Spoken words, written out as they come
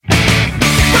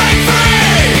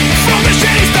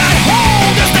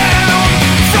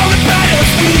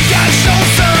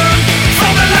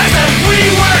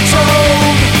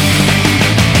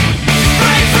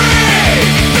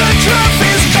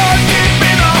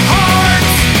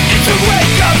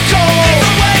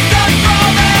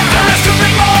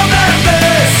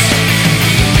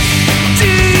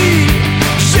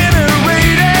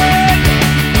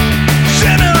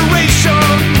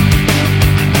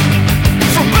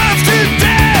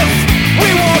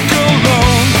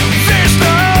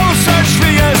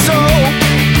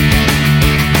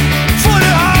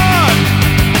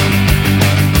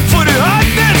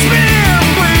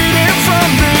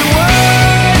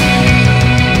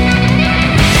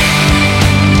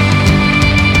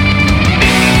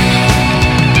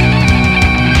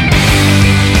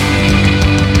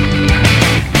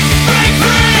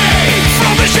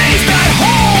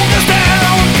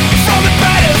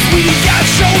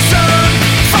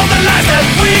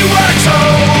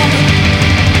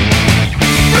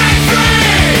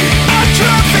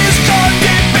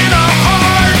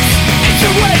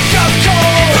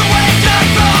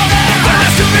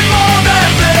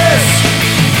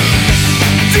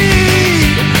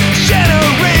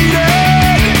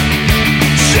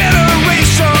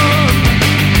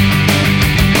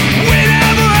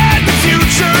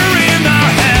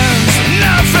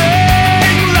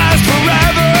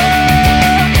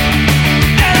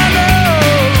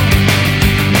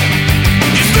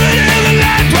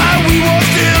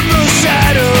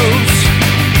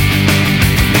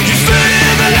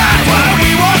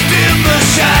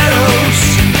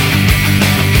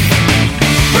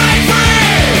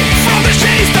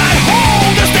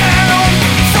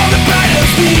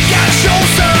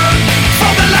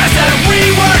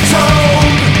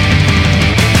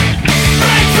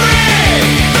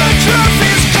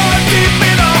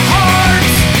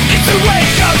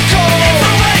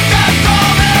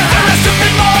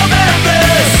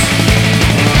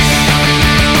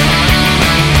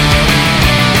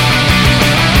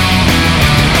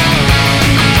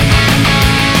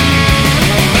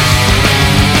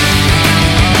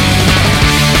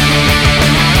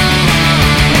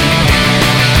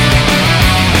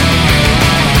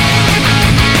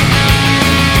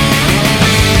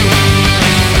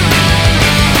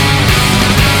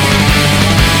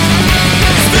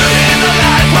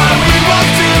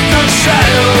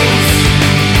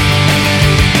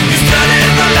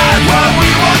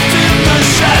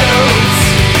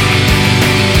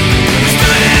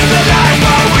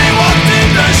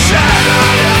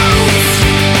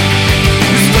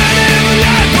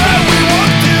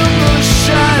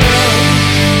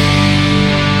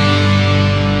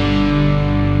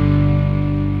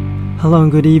Hello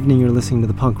and good evening, you're listening to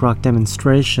the Punk Rock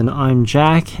Demonstration. I'm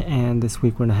Jack, and this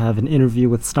week we're going to have an interview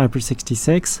with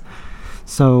Sniper66.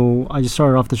 So I just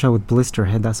started off the show with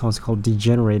Blisterhead. That song's called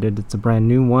Degenerated. It's a brand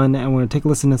new one, and we're going to take a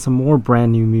listen to some more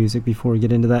brand new music before we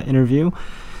get into that interview.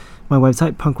 My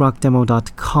website,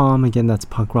 punkrockdemo.com. Again, that's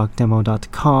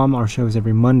punkrockdemo.com. Our show is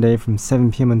every Monday from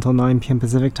 7 p.m. until 9 p.m.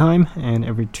 Pacific Time, and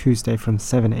every Tuesday from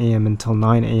 7 a.m. until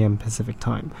 9 a.m. Pacific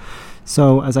Time.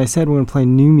 So, as I said, we're going to play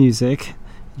new music.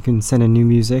 You can send in new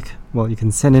music. Well, you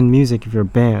can send in music if you're a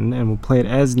band, and we'll play it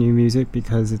as new music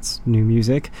because it's new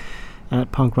music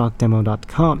at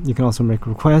punkrockdemo.com. You can also make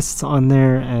requests on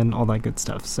there and all that good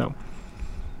stuff. So,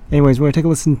 anyways, we're going to take a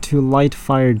listen to Light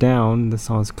Fire Down. The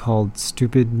song is called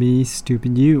Stupid Me,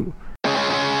 Stupid You.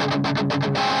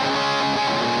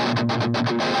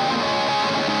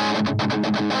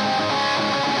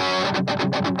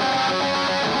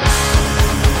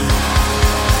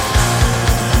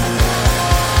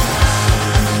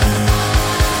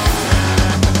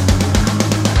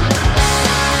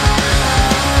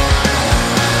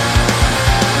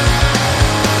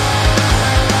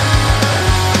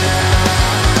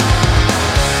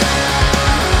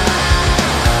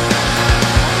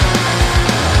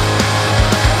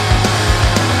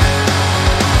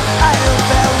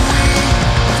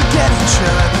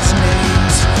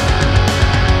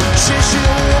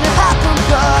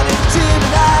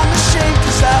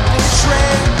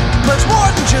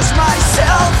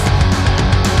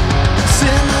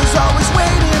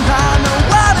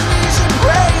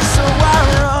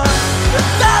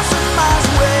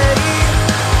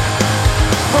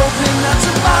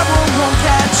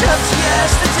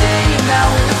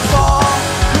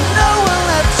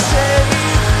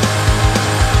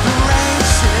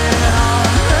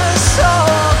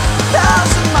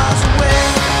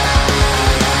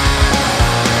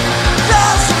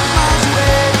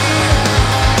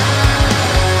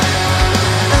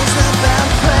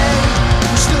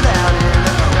 Stood out in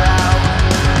the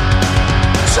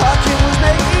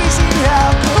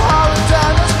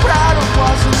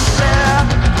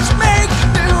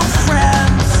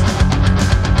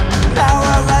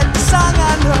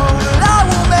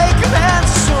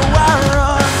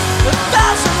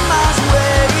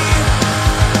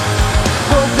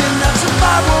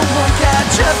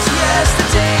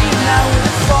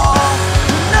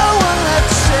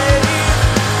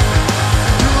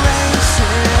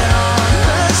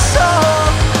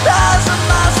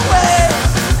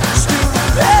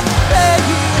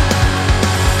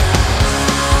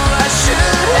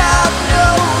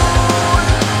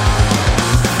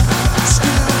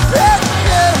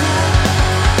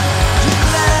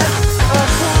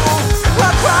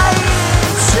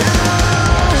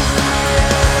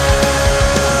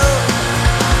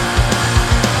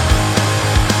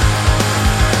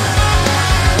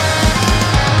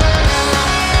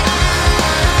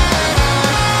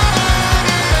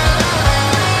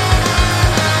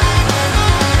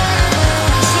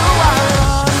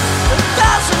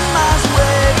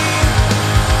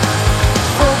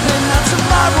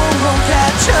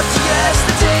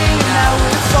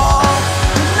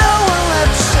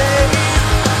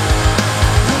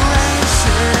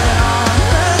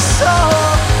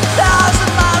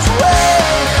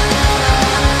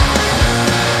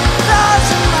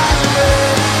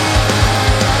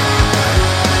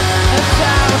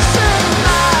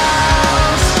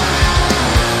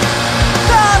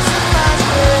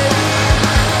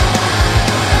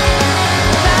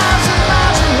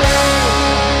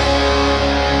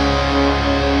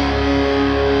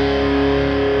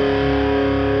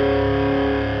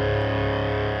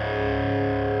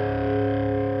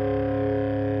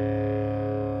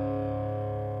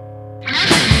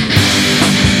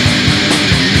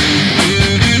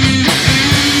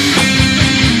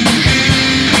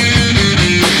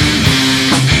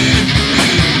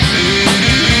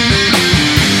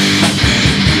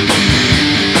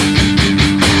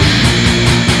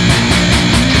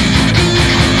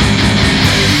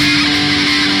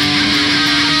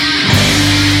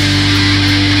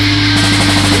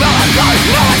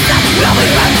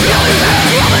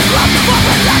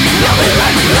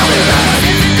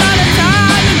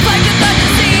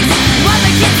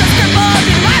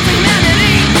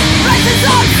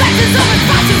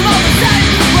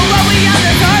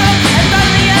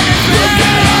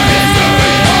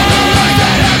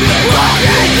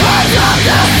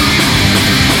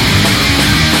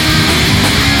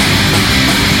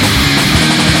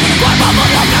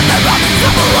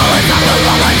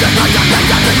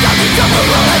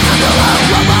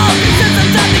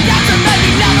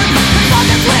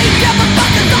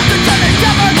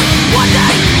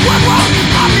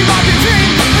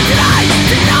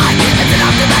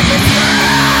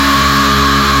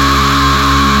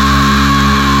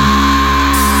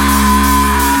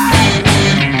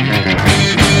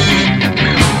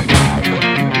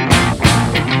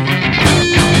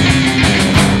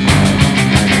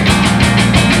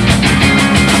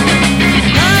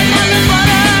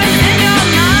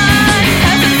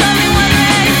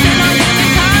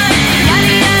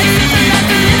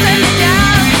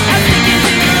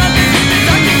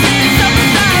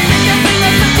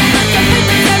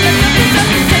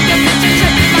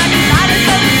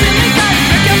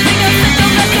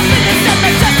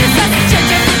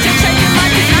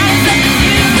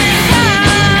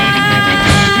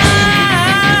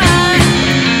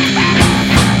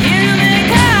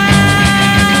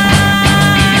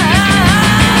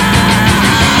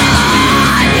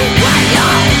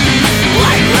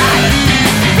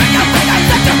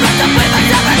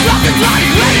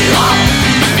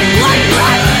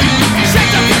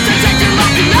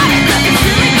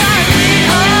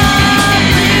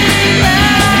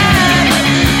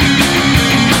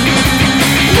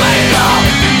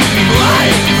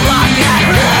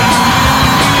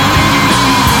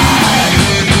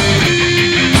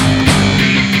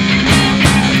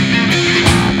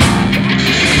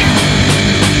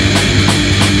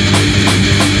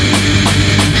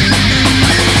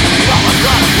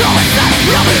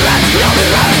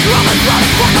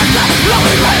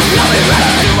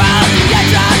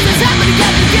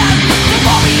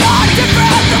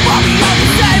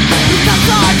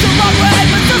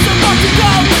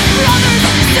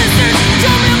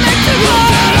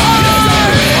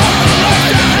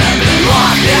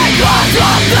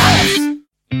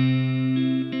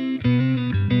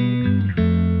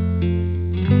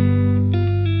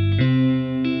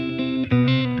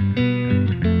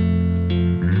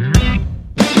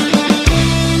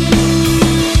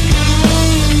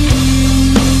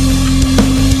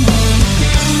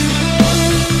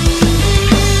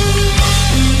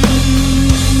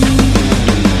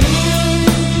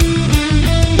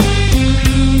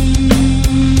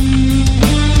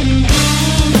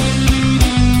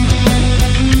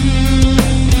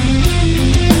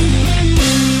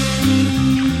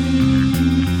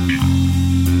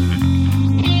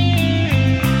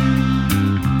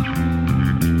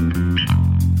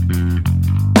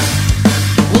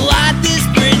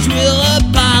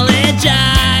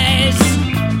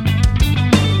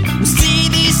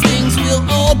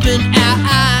open our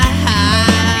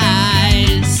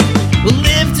eyes. We'll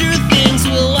live through things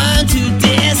we'll learn to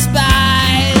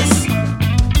despise.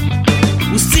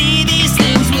 We'll see these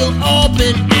things, we'll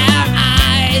open our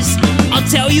eyes. I'll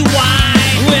tell you why.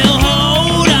 We'll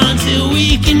hold on till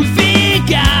we can fear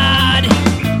God,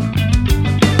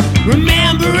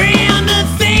 remembering the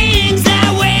things that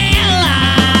we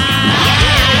like.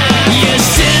 You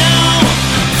still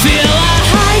feel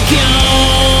like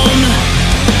home.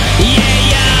 Yeah,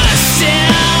 you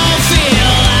still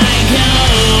feel like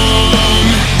home.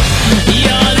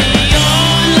 You're the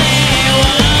only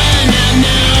one I've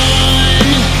known.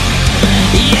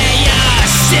 Yeah, you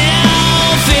still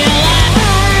feel like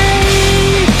home.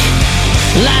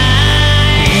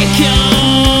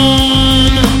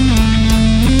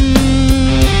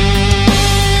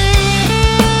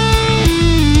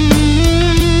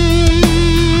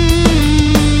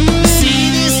 See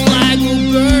this flag, we'll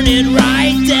burn it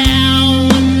right down.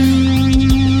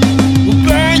 We'll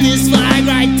burn this flag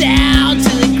right down to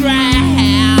the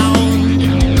ground.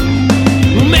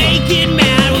 We'll make it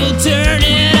mad, we'll turn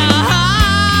it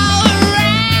all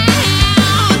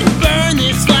around. Burn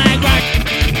this flag right.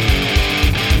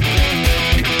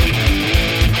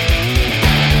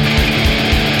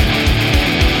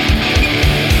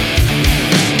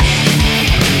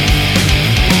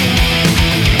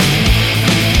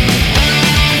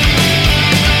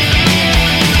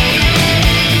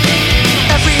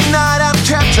 Every night I'm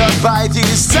kept up by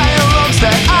these dialogues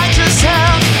that I just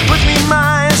have with me,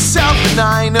 myself, and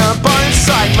I know bar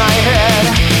inside my head.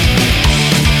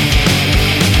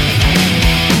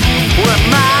 Or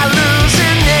am I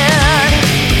losing it?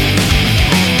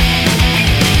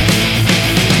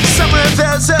 Somewhere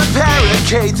there's a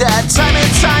barricade that time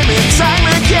and time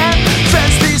again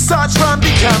fends these thoughts from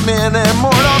becoming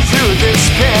immortal through this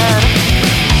pen.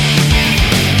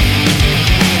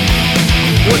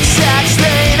 What sad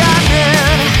state I'm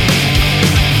in.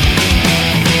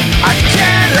 I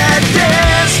can't let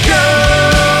this go.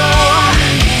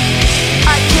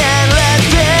 I can't let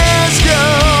this go.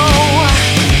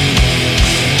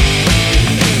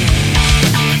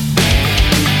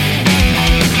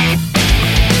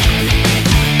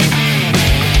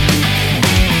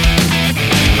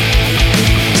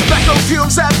 Tobacco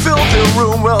fumes that fill the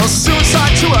room will soon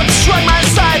start to obstruct my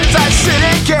sight as I sit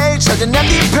engaged at an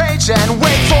empty page and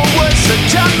wait for words to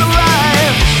come to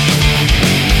life.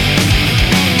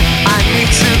 I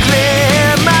need to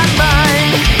clear my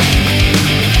mind.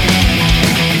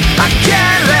 I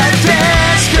can't let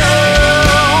this go.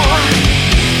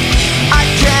 I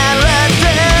can't let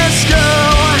this go.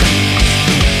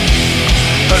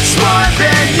 It's more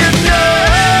than you know.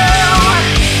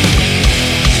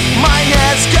 My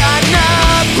head's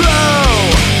gonna blow.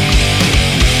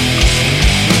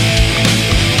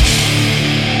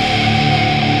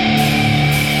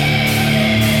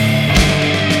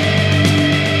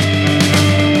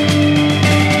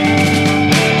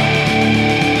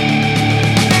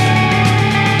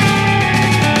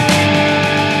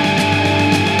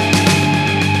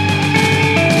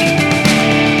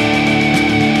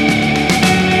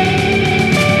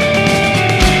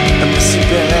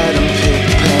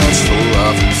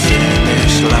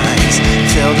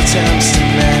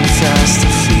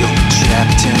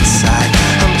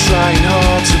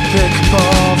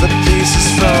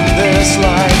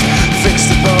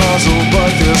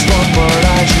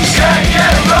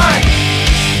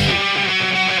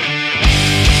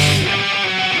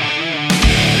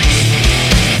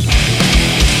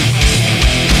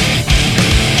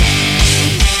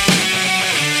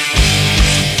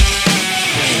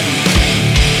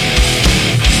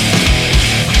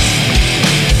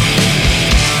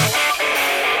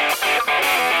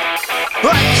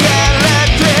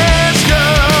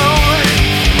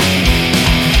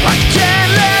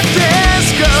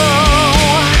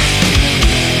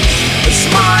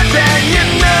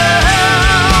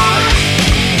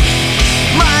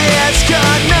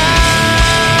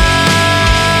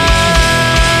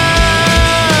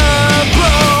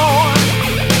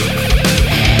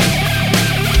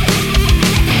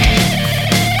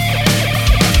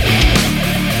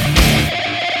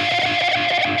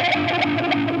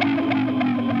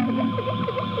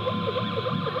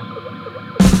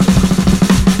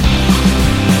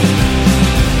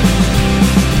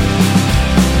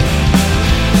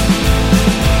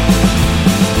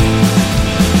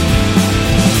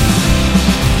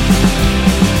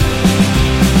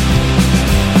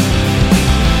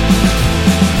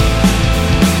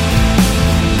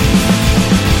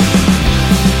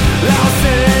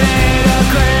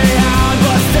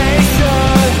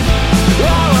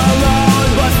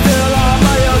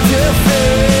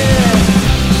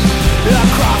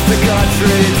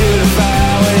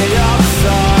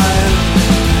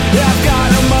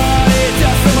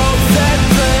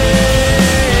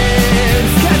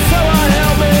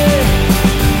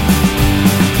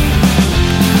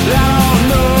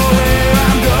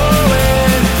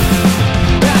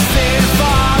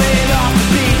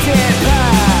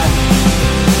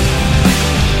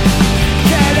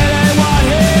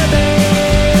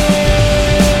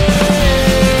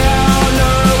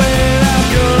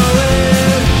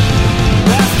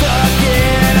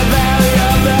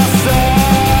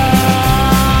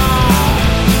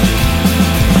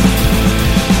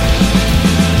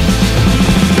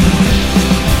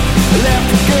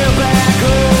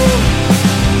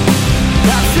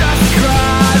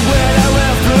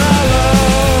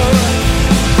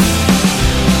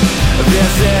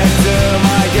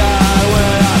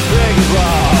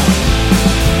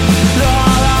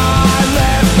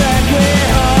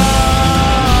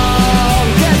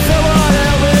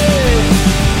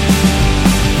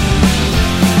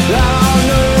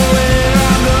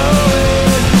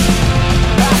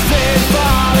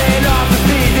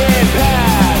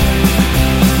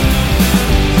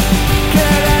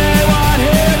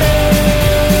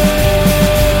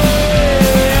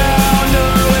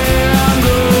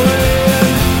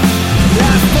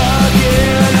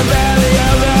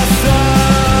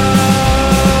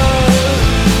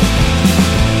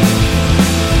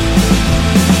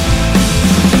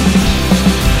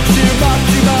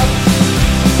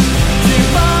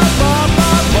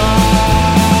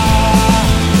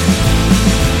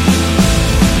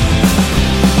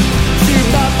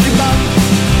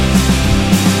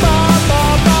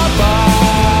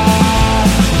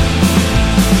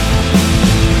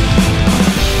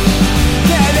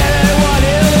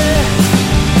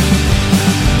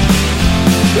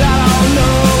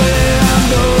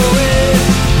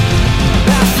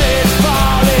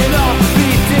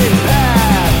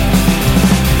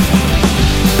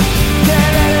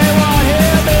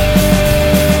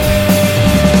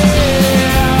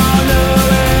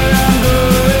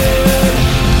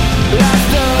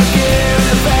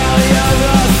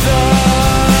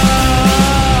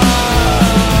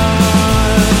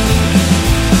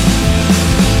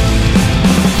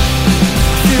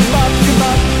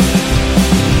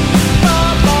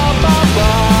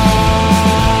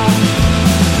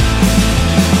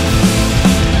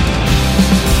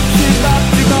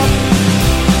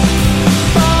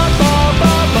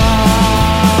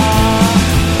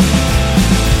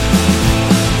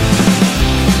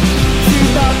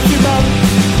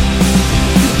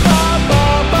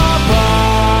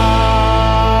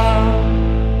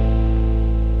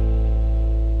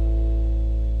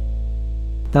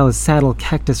 That was Saddle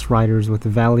Cactus Riders with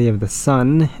Valley of the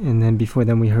Sun. And then before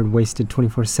then we heard Wasted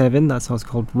 24/7. That song's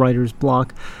called Writer's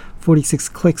Block. 46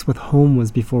 Clicks with Home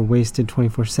was before Wasted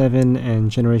 24/7.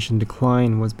 And Generation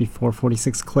Decline was before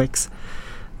 46 Clicks.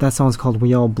 That song's called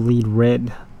We All Bleed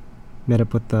Red. Met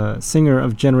up with the singer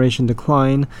of Generation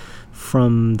Decline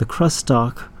from the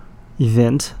Cruststock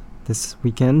event this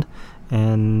weekend.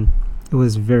 And it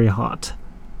was very hot.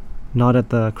 Not at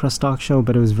the Cruststock show,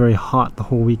 but it was very hot the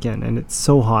whole weekend, and it's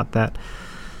so hot that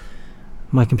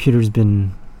my computer's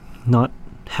been not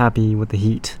happy with the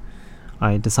heat.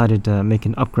 I decided to make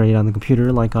an upgrade on the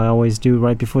computer like I always do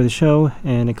right before the show,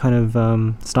 and it kind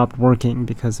of stopped working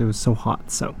because it was so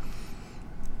hot. So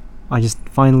I just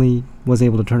finally was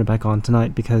able to turn it back on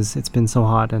tonight because it's been so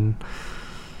hot, and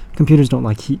computers don't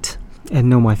like heat. And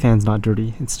no, my fan's not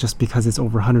dirty. It's just because it's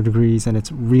over 100 degrees and it's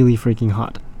really freaking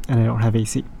hot. And I don't have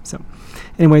AC. So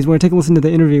anyways, we're going to take a listen to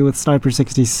the interview with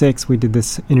Sniper66. We did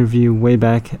this interview way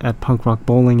back at Punk Rock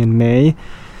Bowling in May.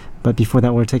 But before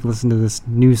that, we're going to take a listen to this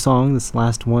new song, this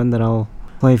last one that I'll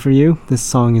play for you. This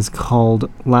song is called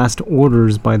Last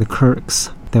Orders by the Kirks.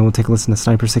 Then we'll take a listen to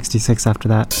Sniper66 after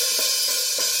that.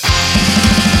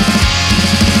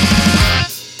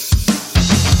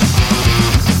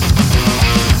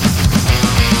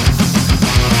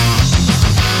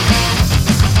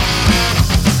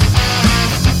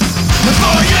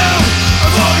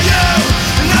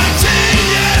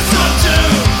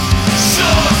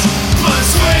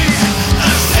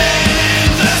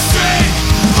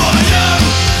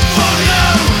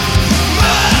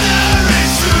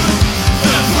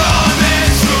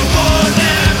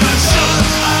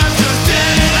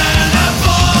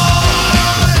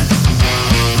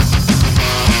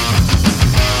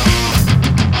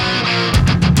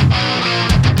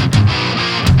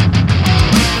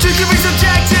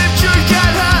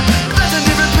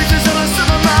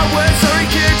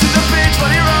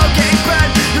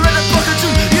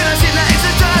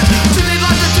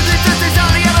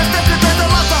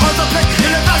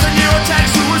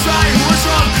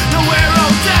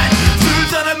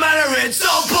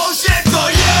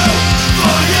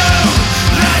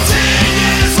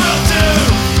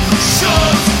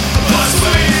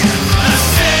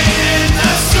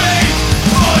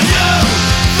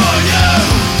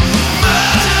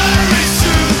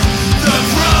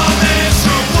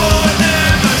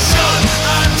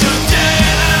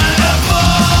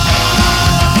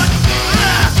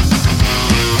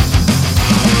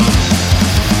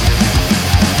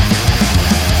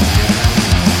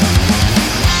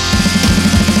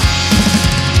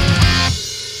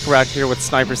 We're out here with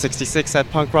Sniper66 at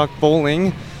Punk Rock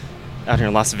Bowling, out here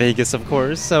in Las Vegas, of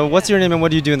course. So what's your name and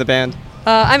what do you do in the band?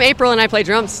 I'm April and I play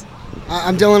drums.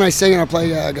 I'm Dylan, I sing and I play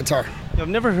guitar. I've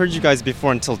never heard you guys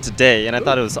before until today, and I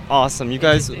thought it was awesome. You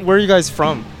guys, where are you guys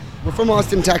from? We're from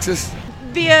Austin, Texas.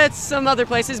 Via some other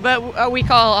places, but we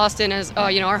call Austin as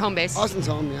our home base. Austin's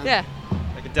home, yeah. Yeah.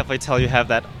 I could definitely tell you have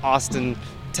that Austin,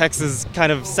 Texas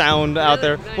kind of sound out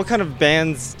there. Nice. What kind of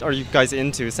bands are you guys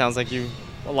into? Sounds like you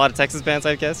a lot of Texas bands,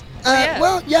 I guess. Yeah.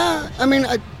 Well, yeah. I mean,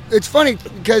 it's funny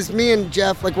because me and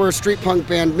Jeff, like we're a street punk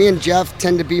band. Me and Jeff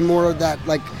tend to be more of that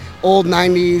like old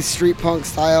 '90s street punk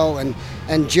style,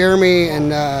 and Jeremy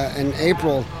and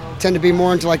April tend to be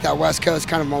more into like that West Coast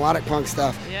kind of melodic punk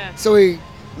stuff. Yeah. So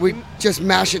we just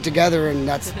mash it together, and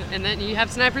that's And then you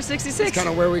have Sniper66. kind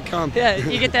of where we come. Yeah,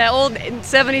 you get that old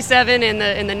 77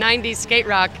 and the 90s skate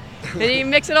rock, and you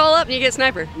mix it all up and you get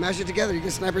Sniper. Mash it together, you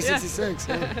get Sniper66.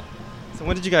 Yeah. So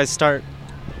when did you guys start?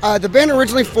 The band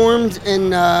originally formed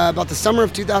in about the summer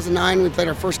of 2009. We played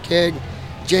our first gig,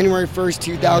 January 1st,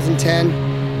 2010.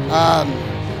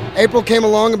 April came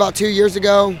along about 2 years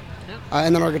ago,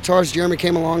 and then our guitarist Jeremy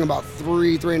came along about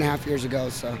three and a half years ago.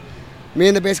 So me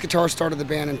and the bass guitarist started the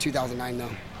band in 2009 though.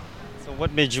 So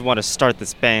what made you want to start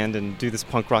this band and do this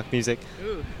punk rock music?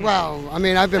 Ooh. Well, I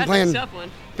mean, I've been That's a tough one.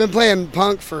 playing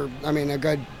punk for a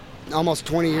good almost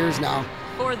 20 years now.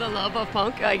 For the love of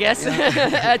punk, I guess,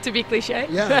 to be cliche.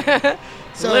 Yeah.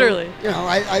 So, Literally. You know,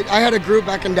 I had a group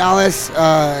back in Dallas,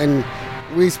 and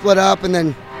we split up, and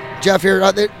then Jeff here,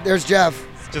 there's Jeff.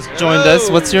 Just joined us.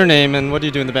 What's your name and what do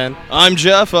you do in the band? I'm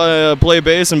Jeff. I play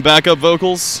bass and backup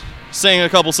vocals, sing a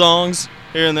couple songs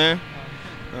here and there.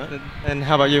 And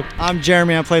how about you? I'm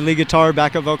Jeremy. I play lead guitar,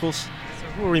 backup vocals.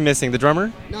 Who are we missing? The drummer?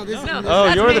 No, this No. is Oh,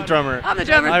 That's you're me. the drummer. I'm the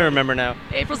drummer. I remember now.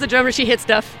 April's the drummer. She hits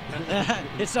stuff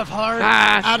It's stuff hard.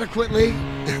 adequately.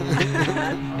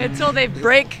 until they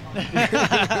break. So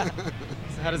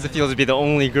how does it feel to be the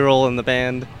only girl in the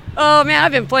band? Oh man,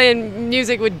 I've been playing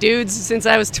music with dudes since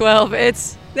I was 12.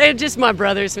 They're just my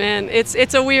brothers, man.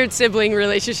 It's a weird sibling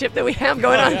relationship that we have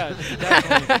going on. Yeah,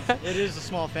 definitely. It is a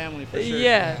small family for sure.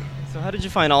 Yeah. So how did you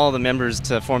find all the members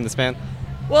to form this band?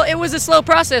 Well, it was a slow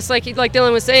process, like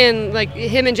Dylan was saying. Like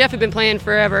him and Jeff have been playing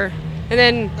forever, and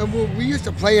then Well, we used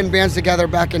to play in bands together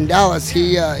back in Dallas.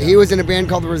 He was in a band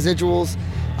called The Residuals.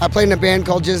 I played in a band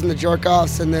called Jizz and the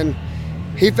Jerkoffs, and then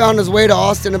he found his way to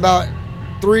Austin about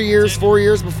 4 years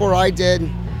before I did.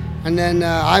 And then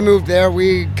I moved there.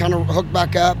 We kind of hooked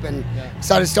back up and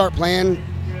decided to start playing.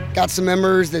 Got some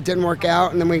members that didn't work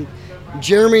out, and then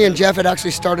Jeremy and Jeff had actually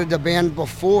started the band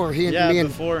before.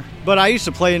 Before. But I used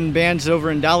to play in bands over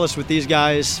in Dallas with these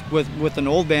guys, with an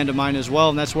old band of mine as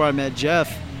well, and that's where I met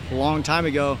Jeff a long time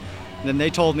ago. And then they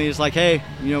told me, it's like, hey,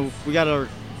 we got our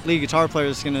lead guitar player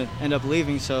that's going to end up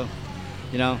leaving, so,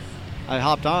 I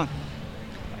hopped on.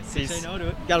 Say no to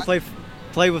it. Got to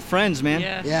play with friends, man.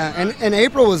 Yeah, and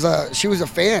April was she was a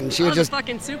fan. She I was was just a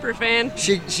fucking super fan.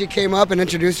 she came up and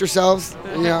introduced herself,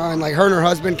 and like her and her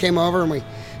husband came over and we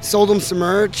sold them some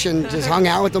merch and just hung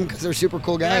out with them because they're super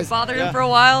cool I guys. bothered him for a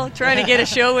while, trying to get a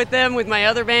show with them with my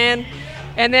other band,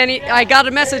 and then I got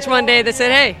a message one day that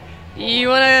said, "Hey, you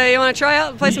wanna try out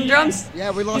and play some drums?"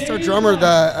 Yeah, we lost our drummer,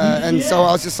 and so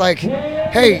I was just like,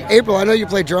 "Hey, April, I know you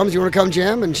play drums. You want to come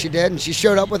jam?" And she did, and she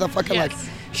showed up with a fucking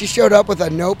she showed up with a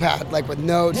notepad, like with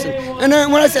notes, and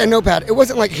then when I say a notepad, it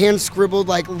wasn't like hand scribbled,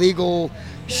 like legal.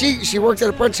 She worked at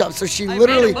a print shop, so she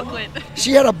literally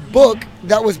she had a book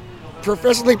that was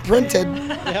professionally printed,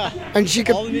 and she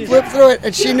could flip through it,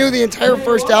 and she knew the entire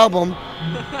first album,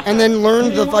 and then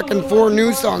learned the fucking 4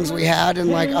 new songs we had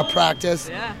in like a practice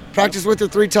with her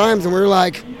 3 times, and we were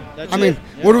like,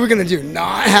 what are we gonna do?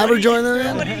 Not have her join the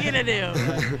band? What are you gonna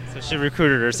do? So she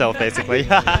recruited herself, basically.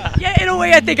 Yeah, in a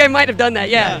way, I think I might have done that.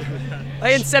 Yeah,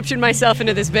 I inceptioned myself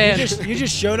into this band. You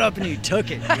just showed up and you took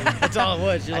it. That's all it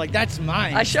was. You're like, that's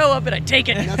mine. I show up and I take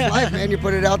it. That's life, man. You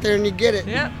put it out there and you get it.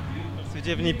 Yeah. So do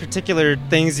you have any particular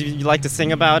things you like to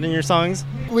sing about in your songs?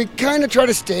 We kind of try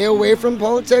to stay away from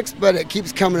politics, but it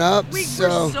keeps coming up. We're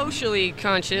socially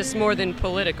conscious more than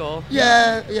political.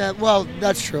 Yeah. Well,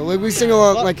 that's true. Like, we sing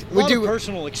along, like we do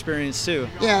personal experience too.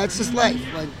 Yeah, it's just life.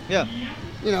 Like,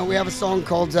 we have a song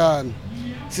called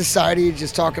 "Society,"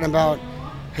 just talking about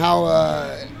how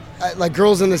like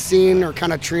girls in the scene are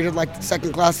kind of treated like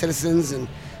second-class citizens, and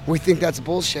we think that's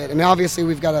bullshit. I mean, obviously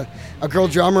we've got a girl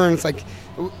drummer, and it's like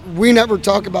we never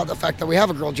talk about the fact that we have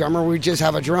a girl drummer. We just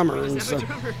have a drummer, and so.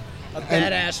 A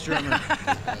badass drummer.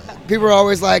 People are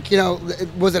always like,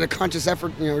 was it a conscious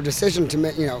effort, decision to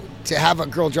make, to have a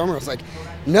girl drummer? I was like,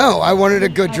 no, I wanted a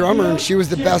good drummer, and she was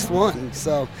the best one.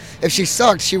 So if she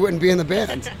sucked, she wouldn't be in the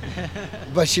band.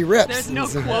 But she rips. There's no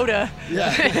quota.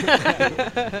 Yeah.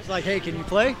 It's like, hey, can you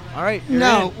play? All right.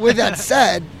 No, with that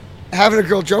said, having a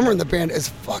girl drummer in the band is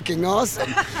fucking awesome.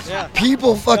 Yeah.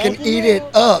 People fucking eat it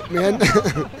up, man.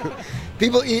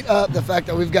 People eat up the fact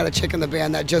that we've got a chick in the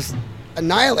band that just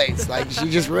annihilates, like she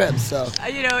just rips. So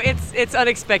it's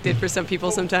unexpected for some people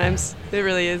sometimes. It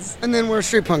really is. And then we're a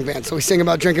street punk band, so we sing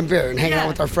about drinking beer and hanging out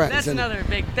with our friends. That's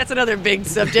another big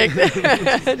subject.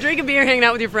 Drinking beer, hanging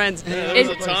out with your friends. There was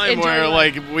a time where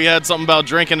like we had something about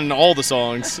drinking in all the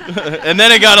songs, and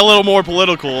then it got a little more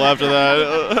political after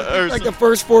that. Like the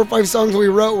first 4 or 5 songs we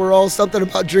wrote were all something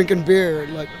about drinking beer.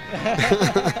 Like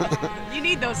you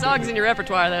need those songs in your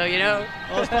repertoire, though.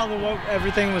 Well, it's probably what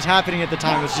everything was happening at the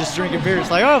time, was just drinking beer.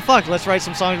 It's like, oh fuck, let's write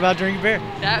some songs about drinking beer.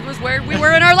 That was where we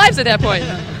were in our lives at that point.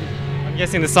 I'm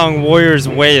guessing the song Warrior's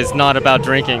Way is not about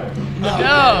drinking.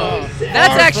 No.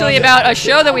 That's actually about a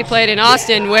show that we played in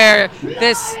Austin where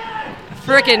this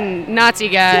frickin' Nazi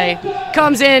guy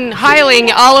comes in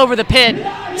hiling all over the pit.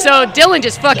 So Dylan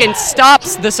just fucking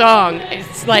stops the song.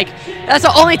 It's like, that's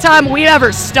the only time we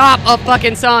ever stop a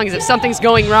fucking song is if something's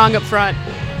going wrong up front.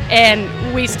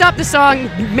 And we stopped the song,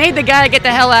 made the guy get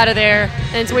the hell out of there,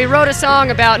 and so we wrote a song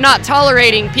about not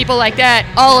tolerating people like that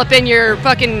all up in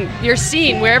your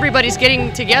scene where everybody's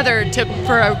getting together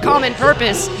for a common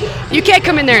purpose. You can't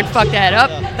come in there and fuck that up.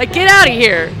 Like, get out of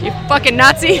here, you fucking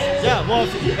Nazi. Yeah, well,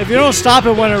 if you don't stop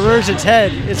it when it rears its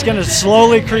head, it's gonna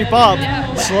slowly creep up.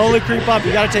 Slowly creep up.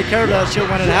 You gotta take care of that shit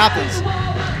when it happens.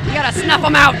 You gotta snuff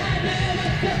them out.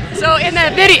 So in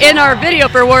our video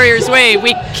for Warrior's Way,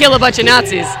 we kill a bunch of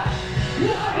Nazis.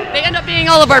 They end up being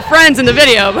all of our friends in the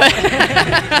video, but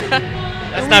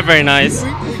that's not very nice.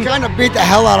 We kind of beat the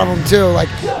hell out of them too. Like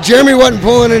Jeremy wasn't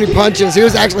pulling any punches. He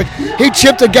was actually he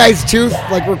chipped a guy's tooth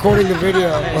like recording the video.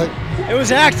 Like it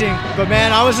was acting, but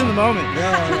man, I was in the moment.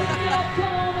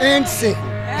 And sing.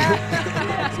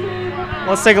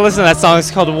 Let's take a listen to that song. It's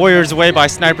called Warriors Way by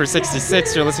Sniper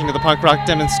 66. You're listening to the punk rock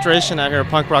demonstration out here at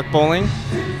Punk Rock Bowling.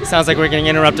 Sounds like we're getting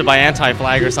interrupted by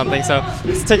Anti-Flag or something, so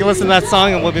let's take a listen to that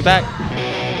song and we'll be back.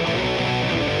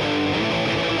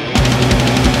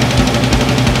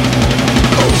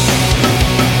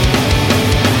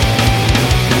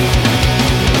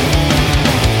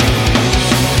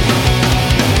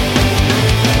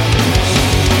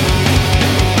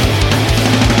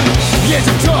 Yes,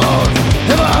 I'm told,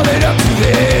 have I led up to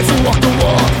this? Walk the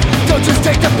walk, don't just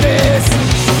take the piss.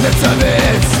 Lip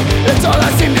service, that's all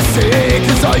I seem to see.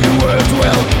 Cause all your words,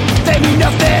 well, they mean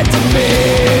nothing to me.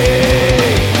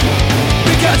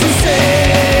 Because you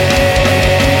say,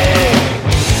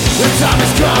 the time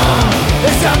has come,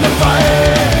 it's time to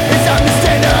fight. It's time to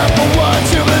stand up for what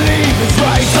you believe is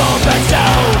right. Don't back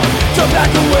down, don't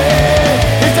back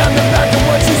away. It's time to back on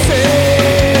what you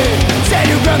say. Stand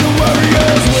your ground, the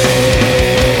warrior's way.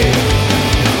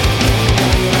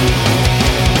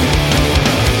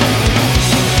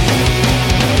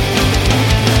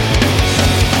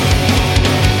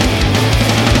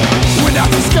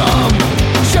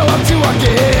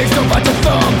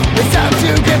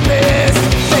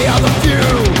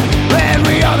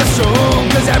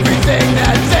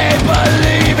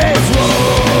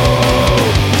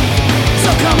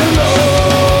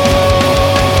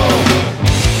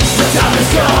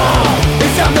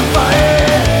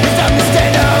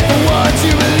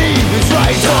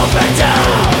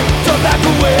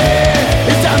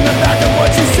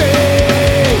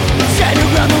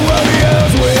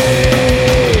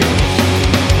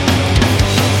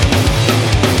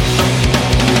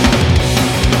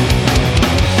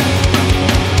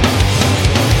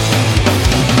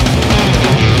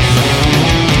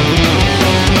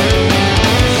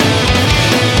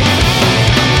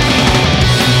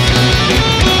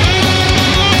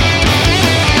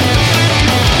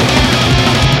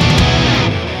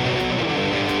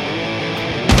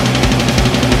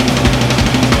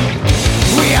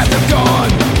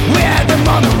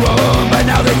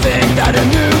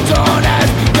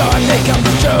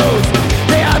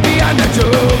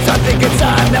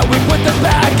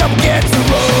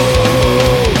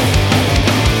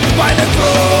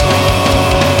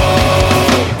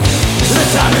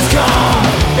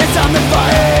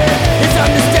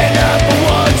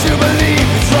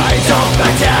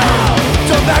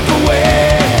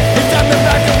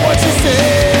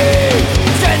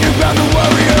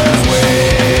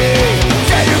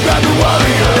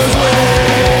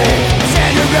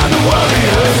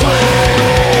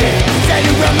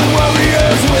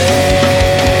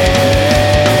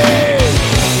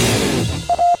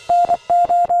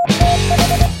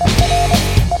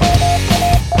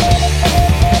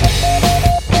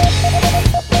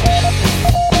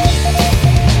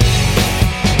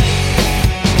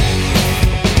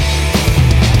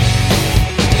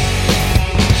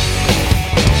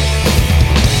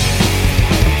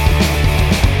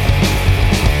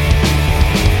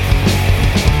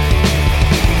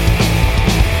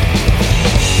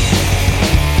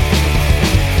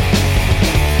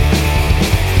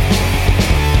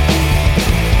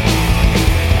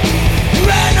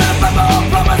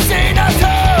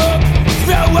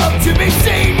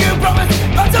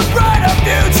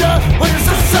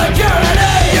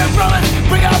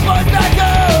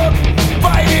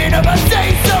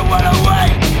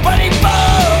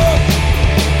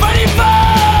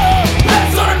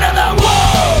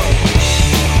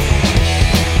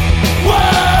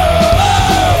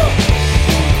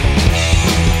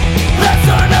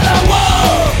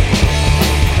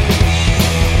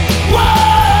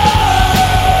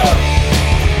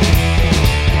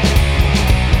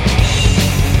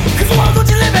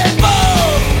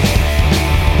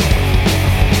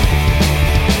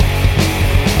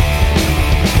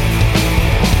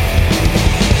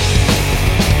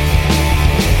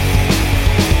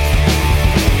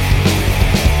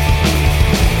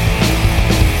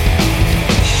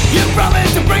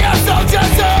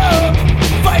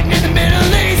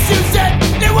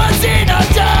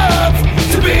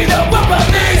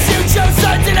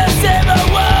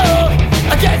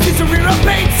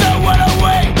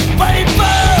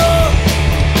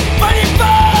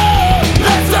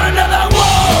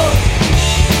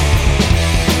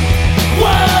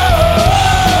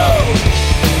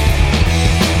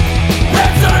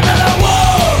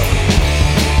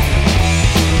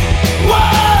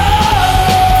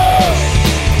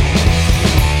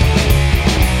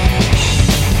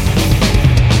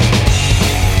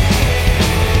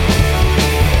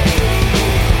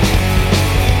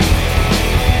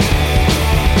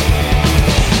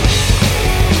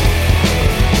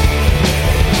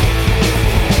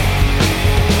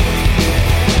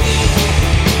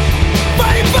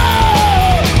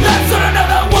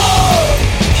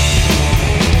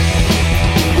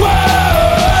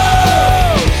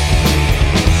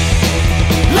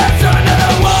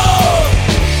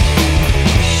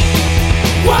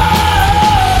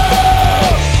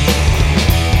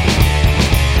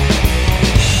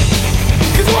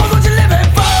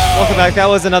 back. That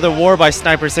was Another War by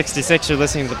Sniper 66. You're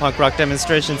listening to the punk rock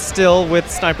demonstration still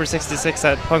with Sniper 66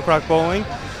 at Punk Rock Bowling.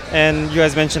 And you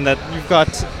guys mentioned that you've got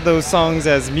those songs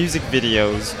as music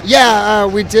videos. Yeah,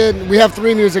 we did. We have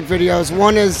 3 music videos.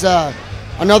 One is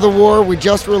Another War. We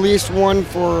just released one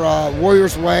for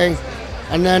Warrior's Way.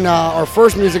 And then our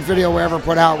first music video we ever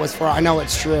put out was for I Know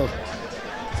It's True.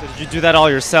 So did you do that all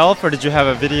yourself, or did you have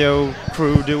a video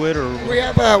crew do it? Or we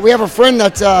have a friend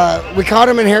that we caught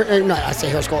him in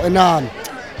hair school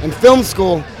in film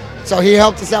school. So he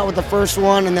helped us out with the first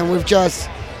one, and then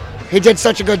he did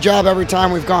such a good job every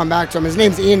time we've gone back to him. His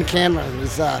name's Ian Candler.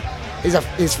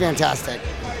 He's fantastic.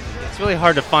 It's really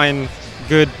hard to find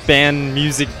good band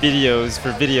music videos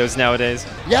for videos nowadays.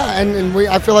 Yeah, and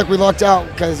I feel like we lucked out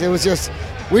because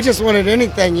we just wanted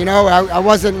anything, you know. I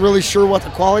wasn't really sure what the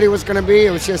quality was going to be.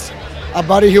 It was just a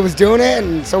buddy who was doing it,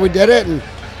 and so we did it. And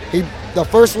the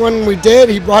first one we did,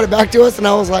 he brought it back to us, and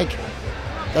I was like,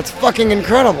 that's fucking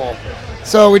incredible.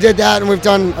 So we did that, and we've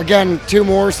done, again, 2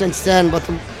 more since then. But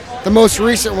the most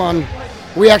recent one,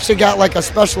 we actually got like a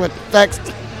special effects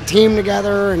team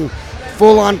together and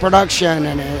full-on production,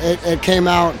 and it came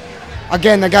out.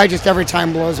 Again, the guy just every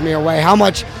time blows me away. How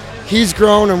much he's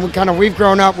grown, and we've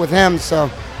grown up with him. So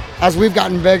as we've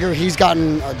gotten bigger, he's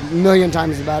gotten a million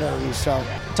times better. And so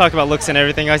talk about looks and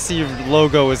everything. I see your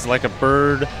logo is like a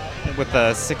bird with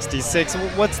a 66.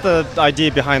 What's the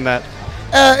idea behind that?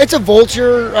 It's a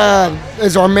vulture.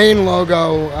 Is our main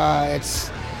logo. It's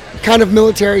kind of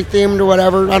military themed or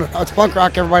whatever. I don't know. It's punk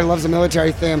rock. Everybody loves the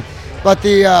military theme, but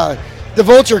the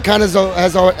vulture kind of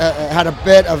has had a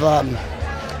bit of,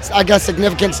 I guess,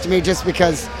 significance to me just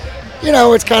because, you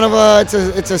know, it's kind of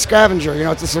it's a scavenger, you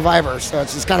know, it's a survivor. So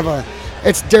it's just kind of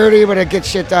it's dirty, but it gets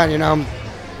shit done, you know.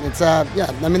 It's, I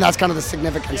mean, that's kind of the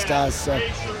significance to us. So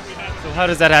how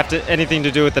does that have anything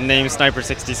to do with the name Sniper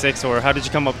 66, or how did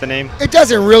you come up with the name? It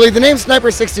doesn't really. The name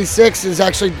Sniper 66 is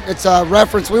actually, it's a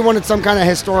reference. We wanted some kind of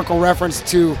historical reference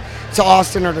to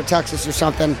Austin or to Texas or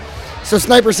something. So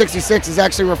Sniper 66 is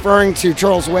actually referring to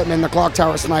Charles Whitman, the clock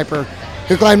tower sniper,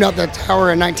 who climbed up that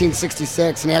tower in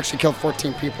 1966, and he actually killed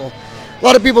 14 people. A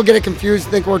lot of people get it confused,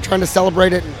 think we're trying to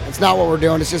celebrate it. It's not what we're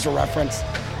doing. It's just a reference.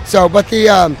 So, but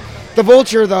the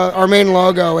vulture, our main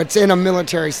logo, it's in a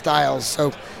military style.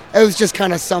 So it was just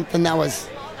kind of something that was,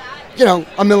 you know,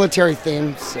 a military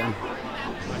theme. So.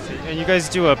 And you guys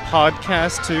do a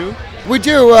podcast too? We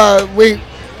do.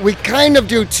 We kind of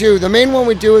do 2. The main one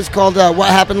we do is called What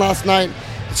Happened Last Night.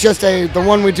 It's just the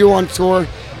one we do on tour.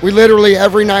 We literally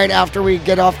every night after we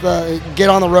get on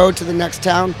the road to the next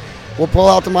town, we'll pull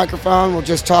out the microphone. We'll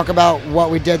just talk about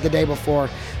what we did the day before.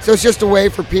 So it's just a way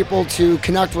for people to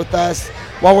connect with us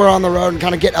while we're on the road and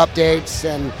kind of get updates.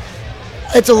 And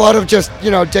it's a lot of just,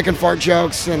 you know, dick and fart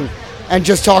jokes and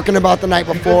just talking about the night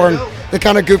before and the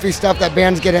kind of goofy stuff that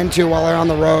bands get into while they're on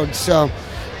the road. So.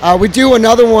 We do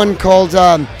another one called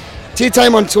Tea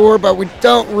Time on Tour, but we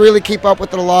don't really keep up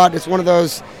with it a lot. It's one of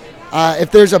those,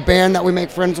 if there's a band that we make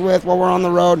friends with while we're on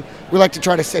the road, we like to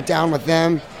try to sit down with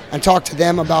them and talk to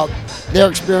them about their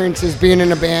experiences being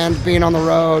in a band, being on the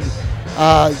road,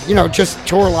 you know, just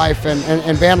tour life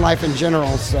and band life in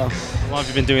general. So, how long have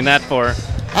you been doing that for?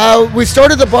 We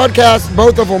started the podcast,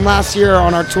 both of them, last year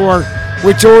on our tour.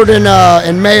 We toured in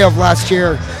May of last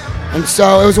year. And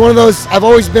so it was one of those, I've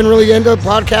always been really into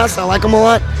podcasts. I like them a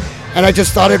lot. And I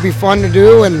just thought it'd be fun to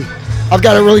do. And I've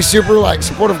got a really super,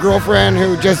 supportive girlfriend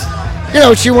who just, you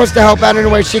know, she wants to help out in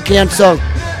any way she can. So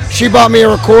she bought me a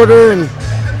recorder. And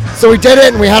so we did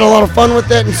it, and we had a lot of fun with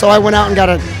it. And so I went out and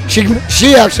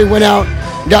she actually went out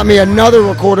and got me another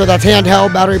recorder that's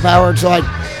handheld, battery powered. So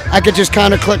I could just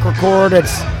kind of click record.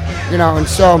 It's, you know, and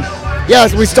so, yeah,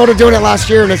 we started doing it last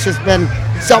year. And it's just been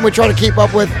something we try to keep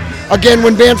up with. Again,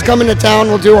 when bands come into town,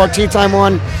 we'll do our Tea Time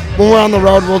one. When we're on the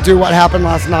road, we'll do What Happened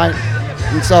Last Night.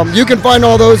 And so you can find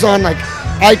all those on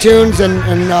iTunes and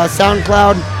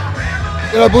SoundCloud.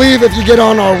 And I believe if you get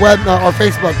on our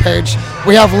Facebook page,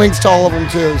 we have links to all of them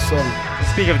too. So.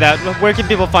 Speak of that, where can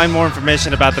people find more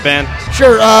information about the band?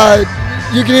 Sure,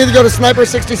 you can either go to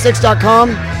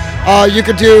sniper66.com. You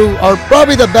could do, or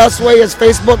probably the best way is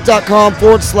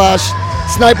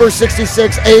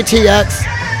facebook.com/sniper66ATX.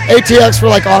 ATX for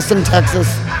Austin, Texas.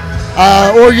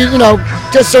 Or you know,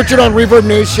 just search it on Reverb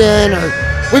Nation, or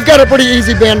we've got a pretty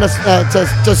easy band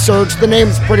to search. The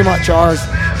name's pretty much ours.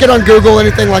 Get on Google,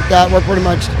 anything like that. We're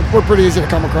pretty easy to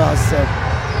come across. So.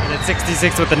 And it's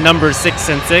 66 with the numbers 6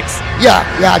 and 6.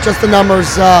 Yeah, just the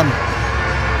numbers.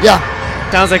 Yeah.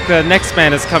 Sounds like the next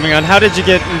band is coming on. How did you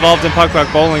get involved in punk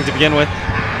rock bowling to begin with?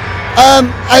 Of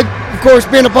course,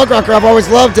 being a punk rocker, I've always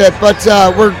loved it, but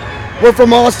we're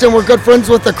from Austin. We're good friends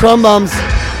with the Crumb Bums,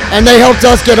 and they helped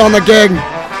us get on the gig.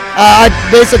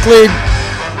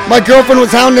 My girlfriend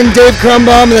was hounding Dave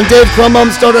Crumbum, and then Dave Crumbum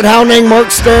started hounding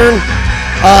Mark Stern.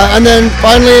 And then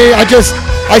finally,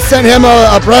 I sent him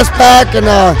a breast pack and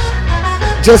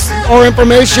just our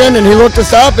information, and he looked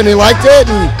us up and he liked it.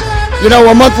 And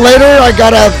a month later, I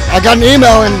got an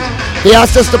email and he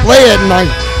asked us to play it. And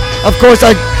of course,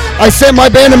 I sent my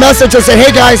band a message and said,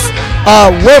 "Hey guys,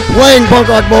 we're playing Punk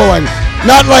Rock Bowling."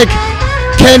 Not like,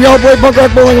 "Can y'all play Punk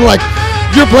Rock Bowling?" I'm like,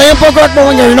 "You're playing Punk Rock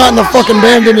Bowling, or you're not in the fucking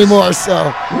band anymore."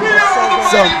 So.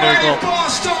 Very cool.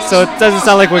 So it doesn't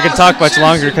sound like we can talk much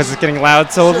longer because it's getting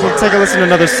loud. So we'll take a listen to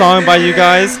another song by you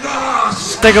guys.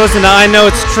 Take a listen to "I Know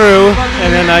It's True,"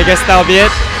 and then I guess that'll be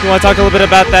it. You want to talk a little bit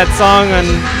about that song? And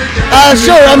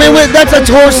sure. I mean, that's a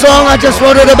tour song. I just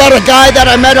wrote it about a guy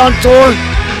that I met on tour.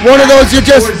 One of those you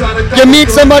meet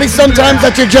somebody sometimes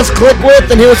that you just click with,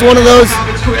 and he was one of those.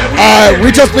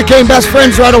 We just became best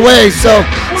friends right away. So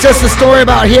it's just a story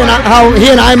about how he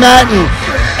and I met, and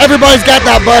everybody's got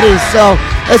that buddy. So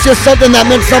it's just something that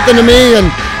meant something to me, and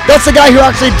that's the guy who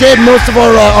actually did most of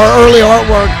our early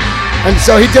artwork. And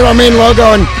so he did our main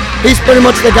logo, and he's pretty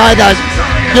much the guy that,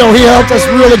 he helped us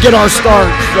really get our start.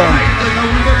 So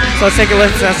let's take a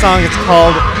listen to that song. It's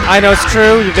called "I Know It's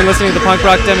True." You've been listening to the Punk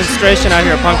Rock Demonstration out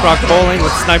here at Punk Rock Bowling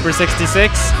with Sniper66.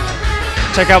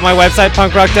 Check out my website,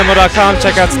 punkrockdemo.com.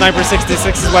 Check out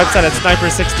Sniper66's website at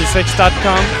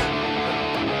sniper66.com.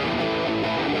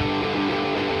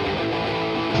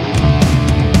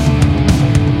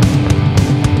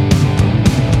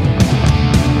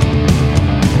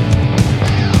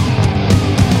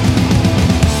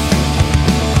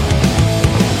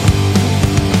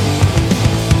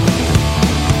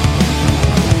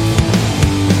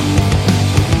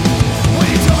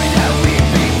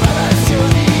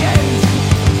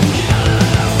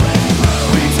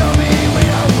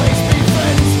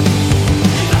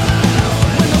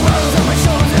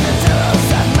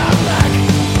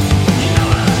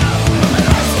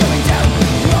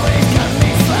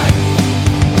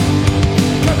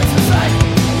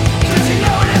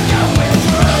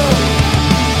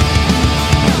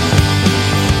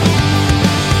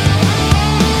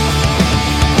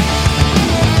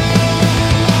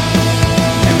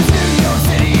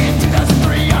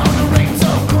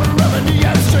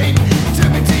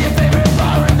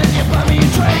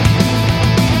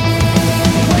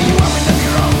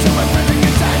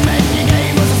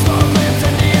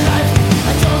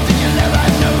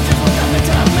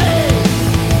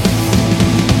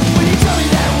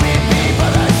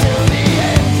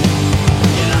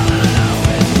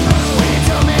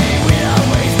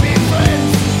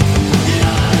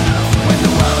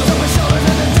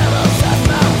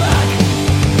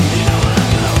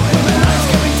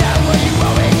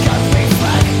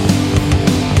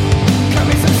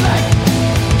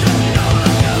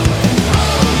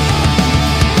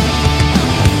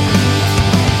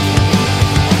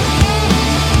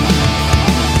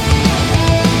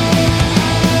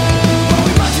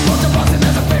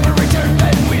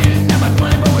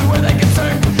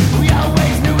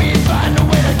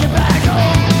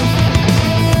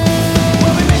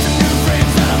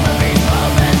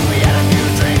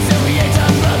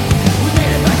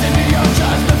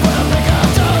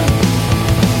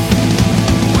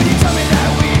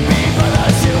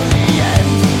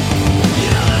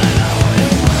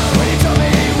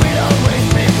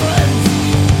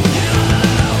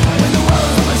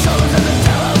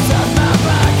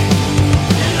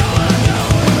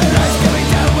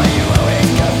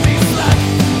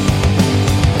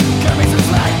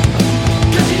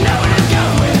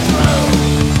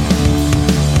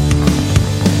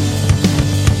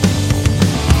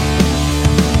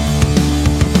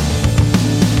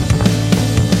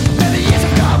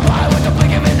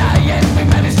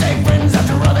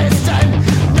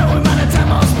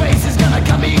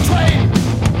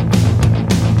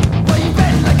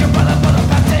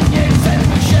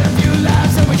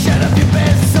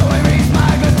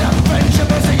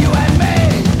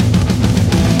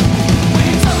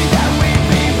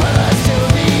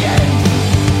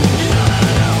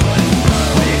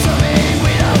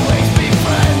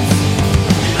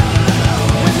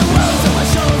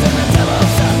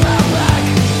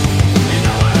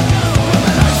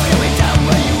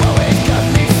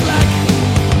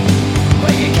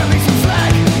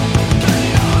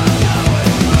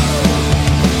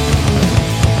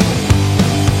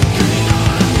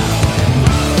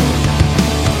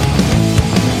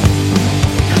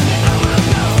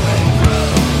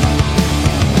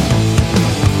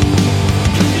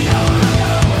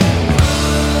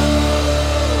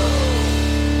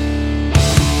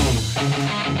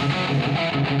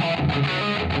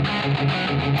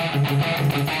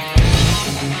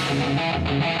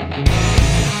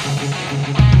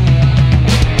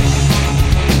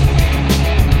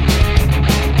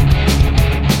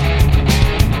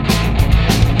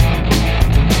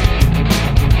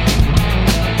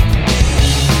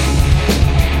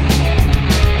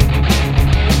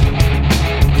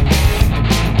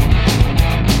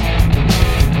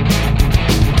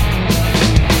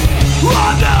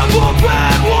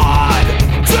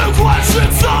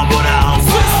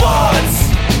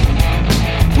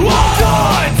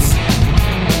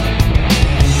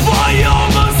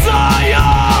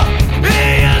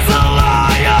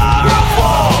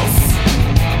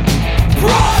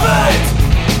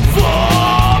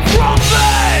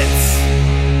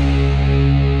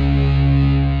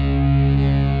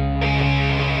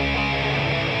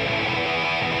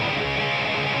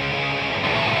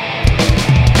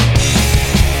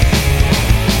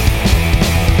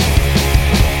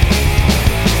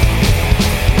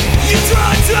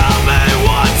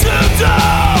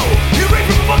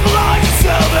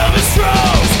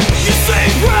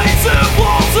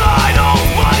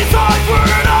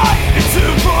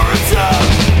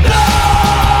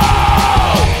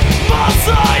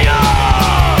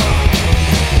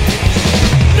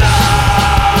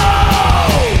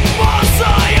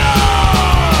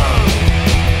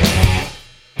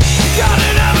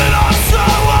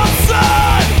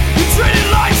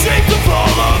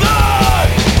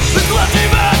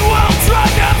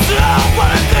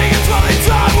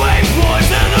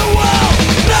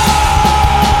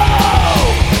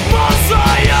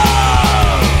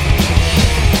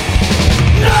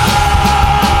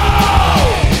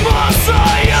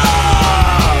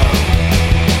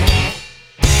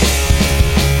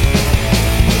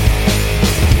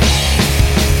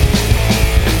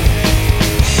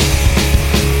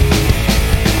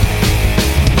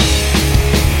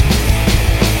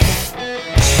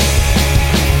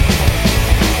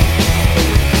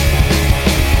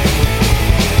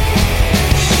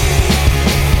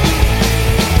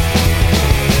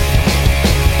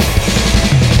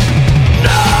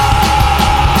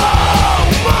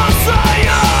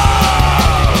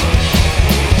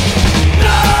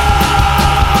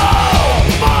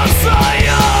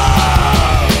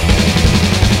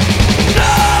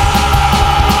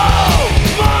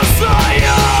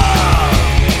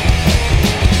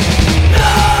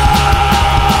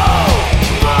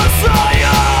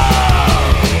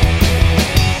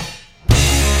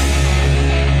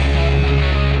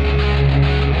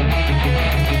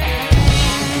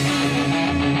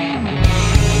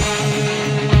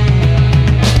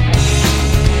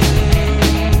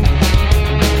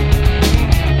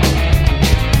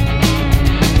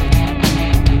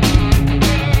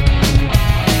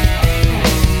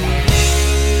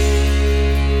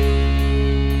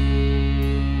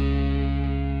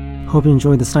 Hope you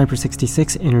enjoyed the Sniper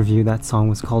 66 interview. That song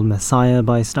was called Messiah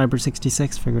by Sniper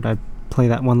 66. Figured I'd play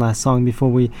that one last song before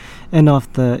we end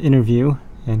off the interview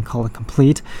and call it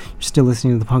complete. You're still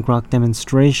listening to the Punk Rock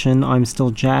Demonstration. I'm still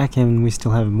Jack, and we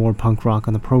still have more punk rock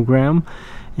on the program.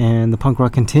 And the punk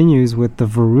rock continues with the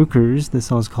Verukers. This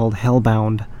song is called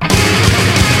Hellbound.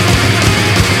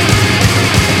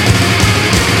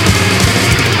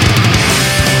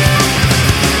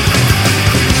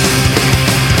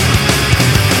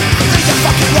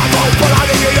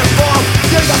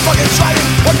 Fucking training,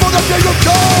 what for the day you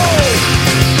go?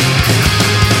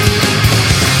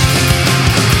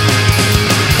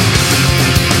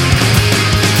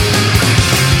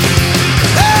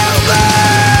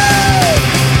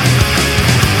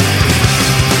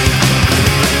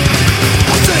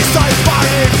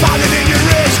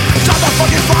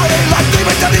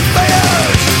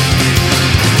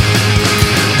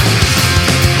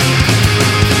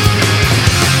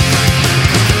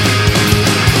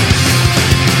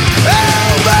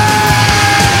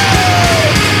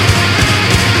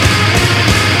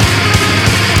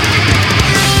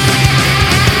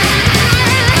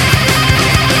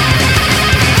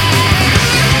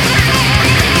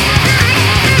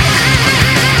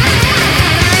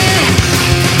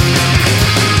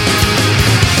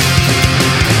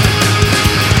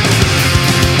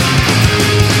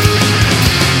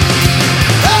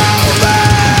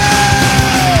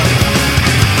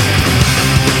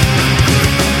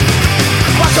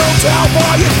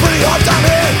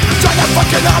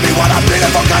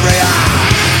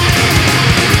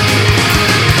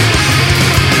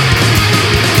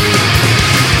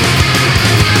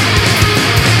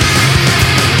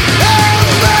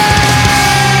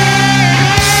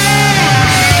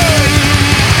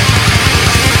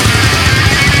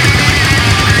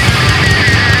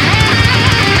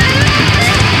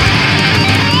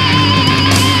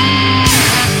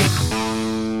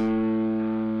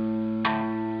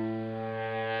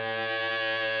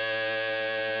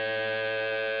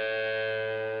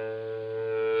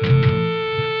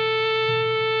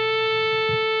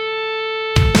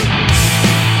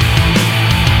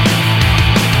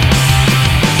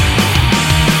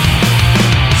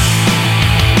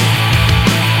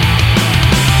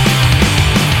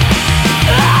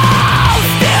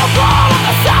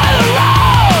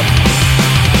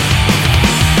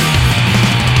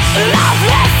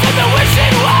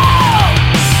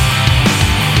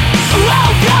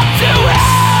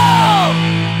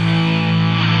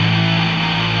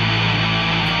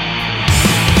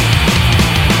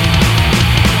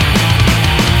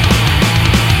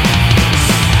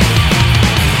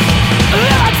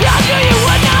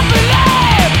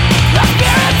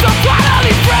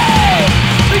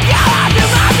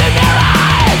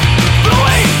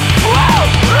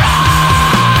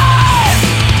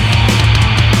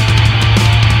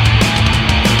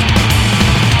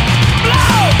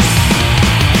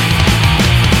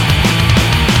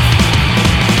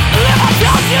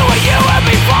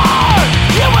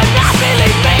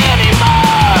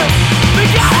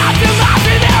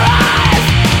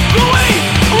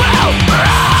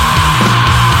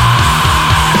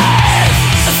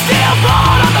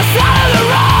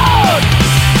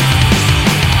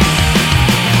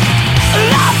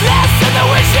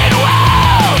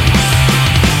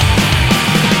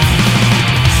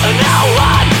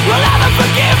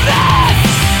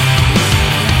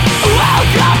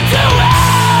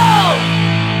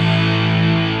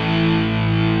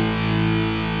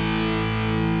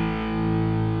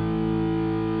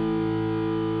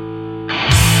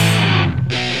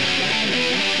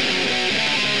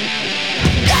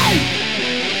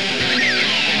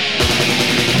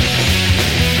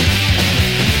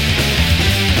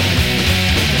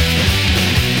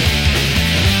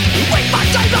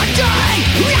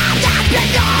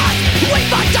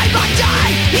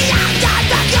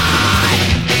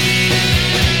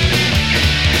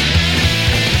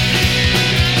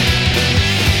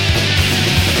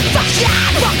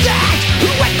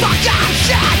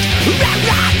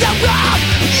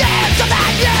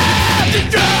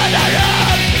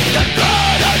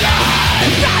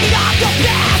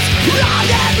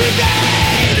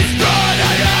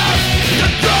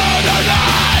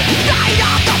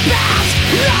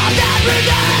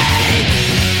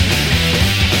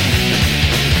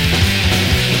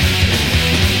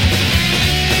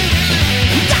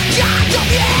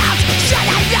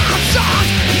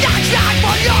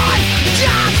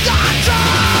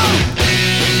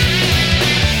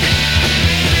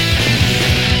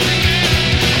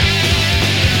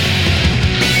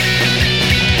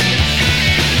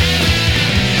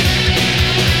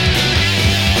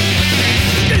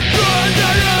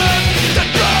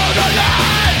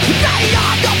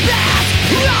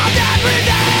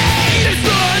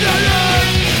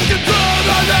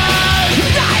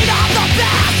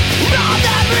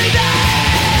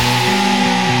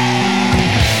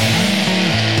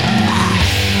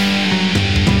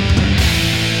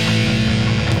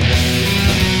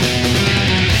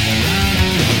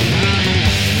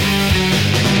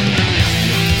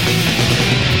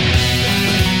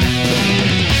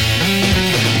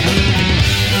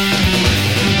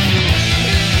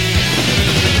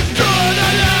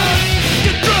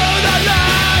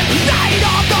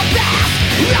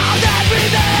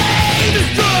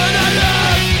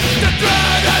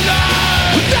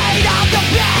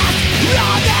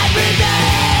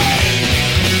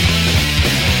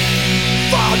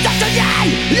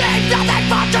 Leave nothing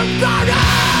but tomorrow.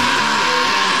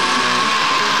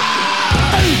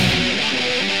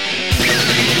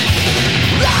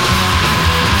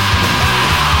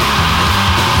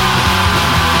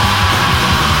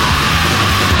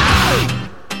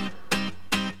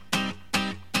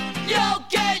 You'll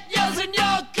get yours and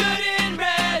you're good and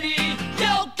ready.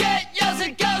 You'll get yours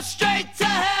and go straight to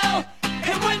hell.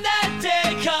 And when that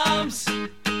day comes,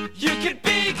 you can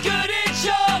be good and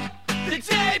sure the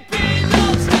day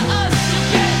belongs to us. You'll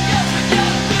get yours when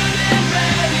you're good and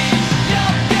ready.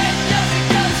 You'll get yours and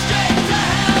go straight to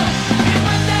hell. And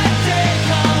when that day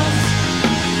comes,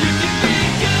 you can be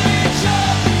good and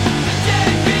sure the day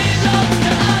belongs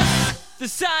to us. The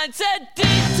sign said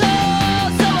detour,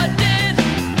 so I did.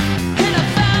 And I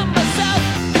found myself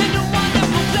in a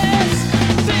wonderful place.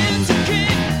 Fit to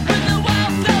keep when the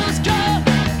wildflowers grow.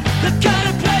 The kind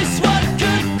of place one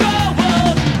could grow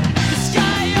up. The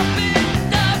sky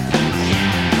opened up,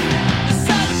 the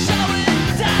sun showing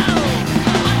down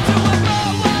onto a row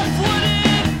of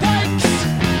wooden pikes.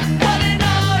 What an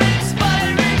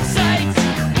awe-inspiring sight.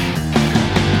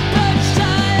 Perched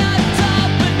high on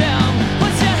top of them,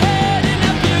 what's your head in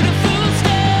a beautiful sky?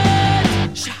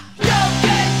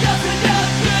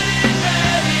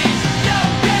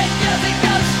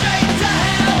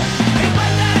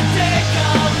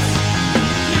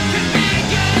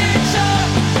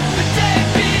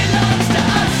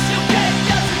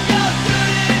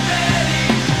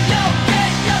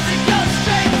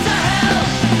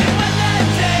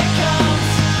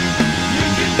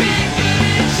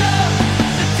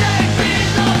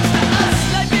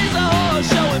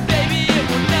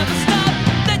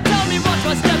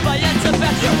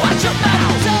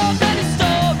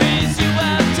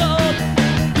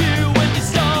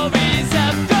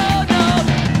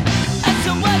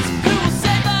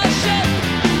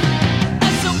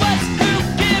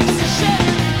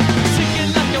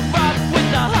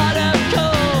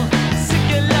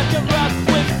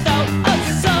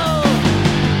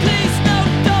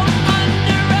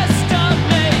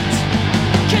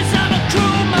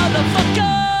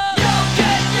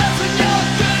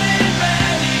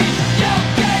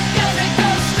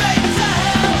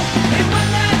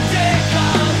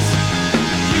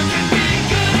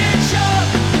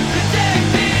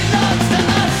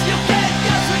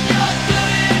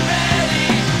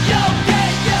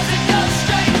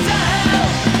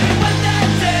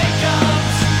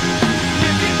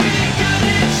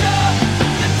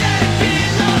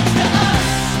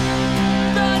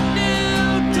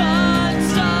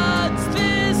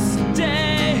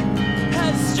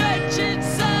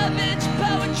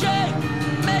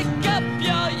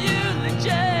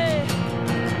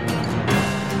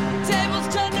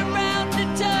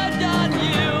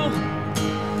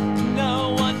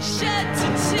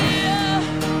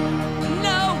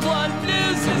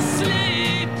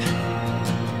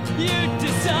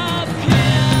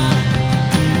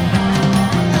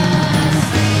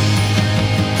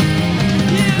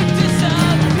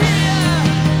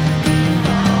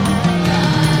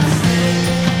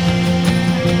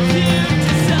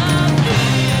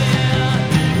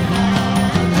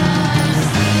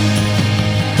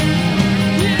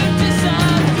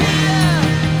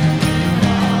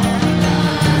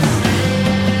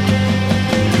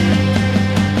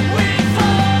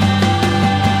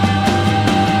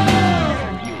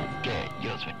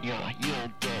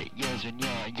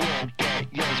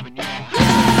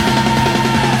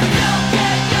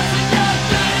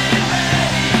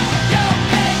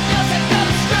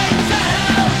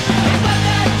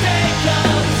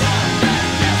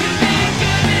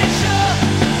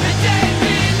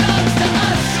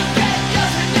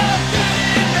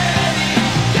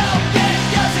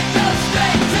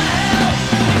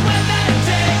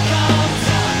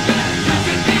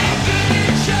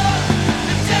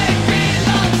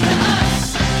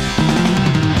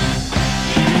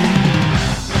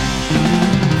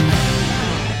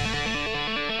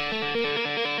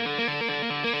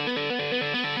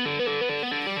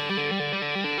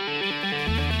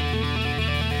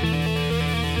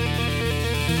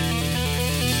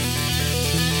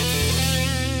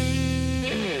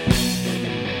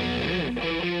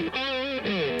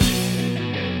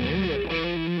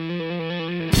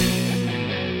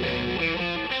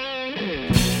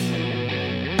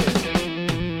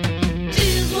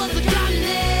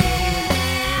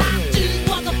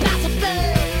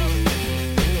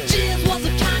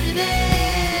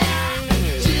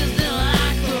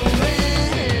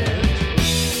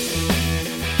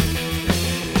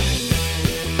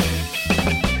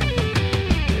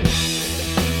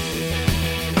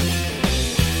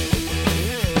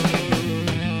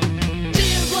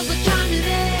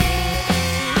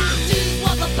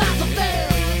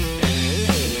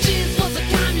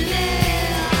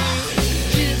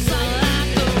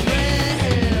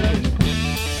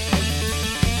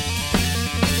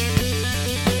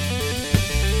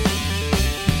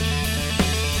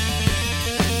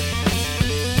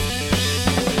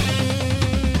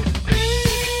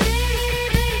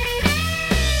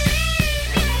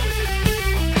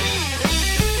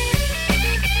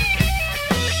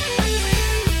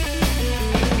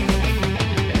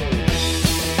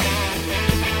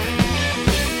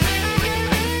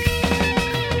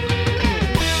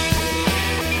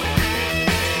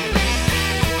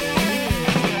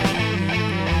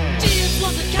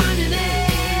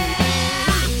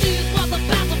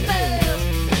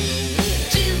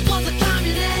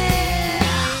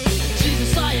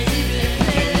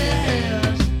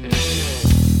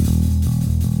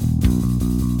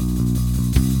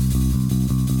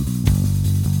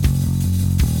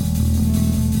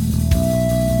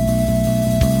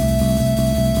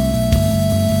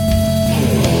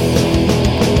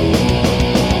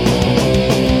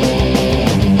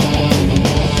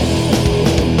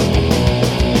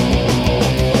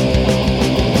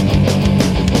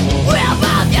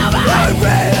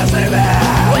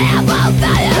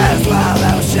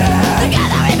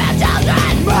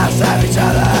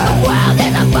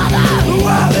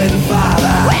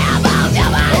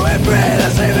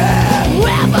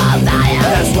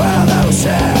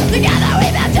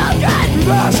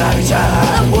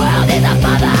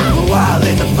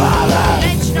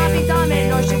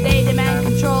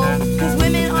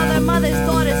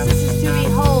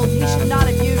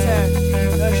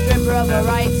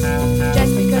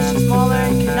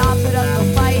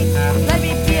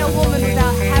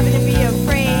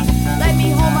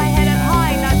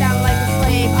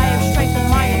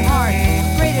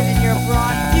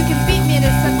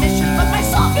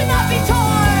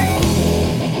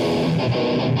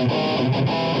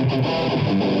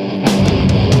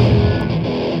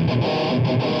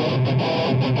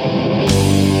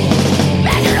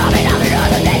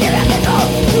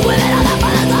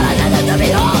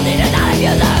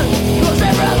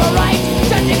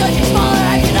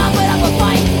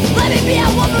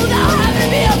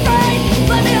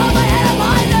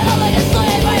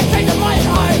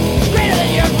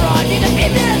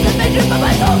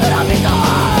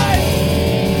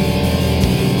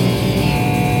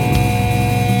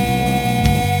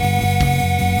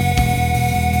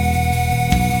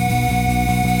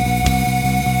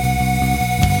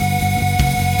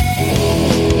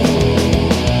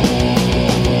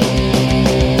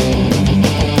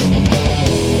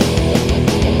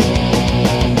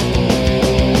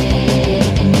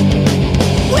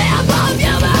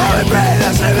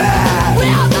 same air. We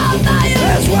have no value.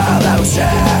 This world that we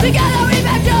share. Together we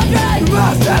make children. We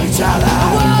must have each other.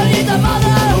 The world needs a mother.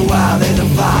 The world needs a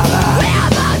father. We are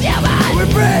both human. We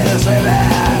breathe the same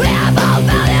air. We have all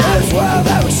value. This world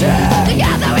that we share.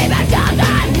 Together we make children.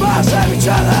 We must have each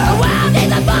other. The world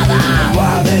needs a mother. The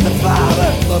world needs a father.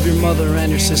 Love your mother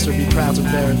and your sister, be proud to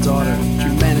bear a daughter.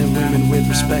 Treat men and women with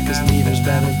respect, cause neither's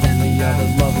better than the other.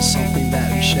 Love is something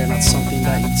that you share, not something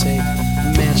that you take.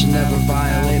 A man should never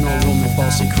violate, nor woman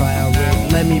falsely cry out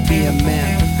rape. Let me be a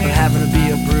man, but having to be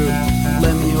a brute.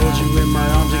 Let me hold you in my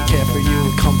arms and care for you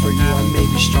and comfort you. I may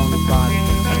be strong in body,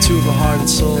 but two of a heart and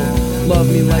soul.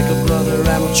 Love me like a brother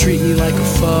and will treat me like a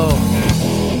foe.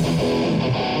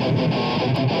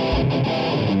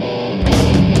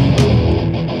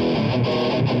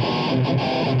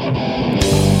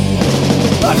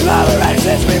 Mother and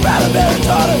since we rather bear a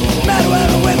daughter. Man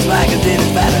whoever wins magazine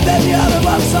is better than the other.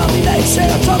 Love something that you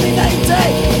share, something that you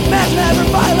take. Man never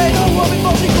violate or woman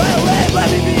falsely cry out rape.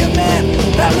 Let me be a man,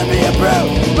 have to be a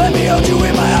brute. Let me hold you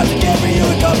in my arms and care for you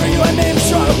and cover you. I may have a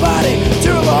stronger body,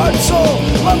 two of a heart and soul.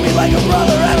 Love me like a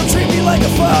brother and don't treat me like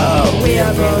a foe. We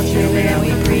are both human and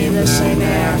we breathe the same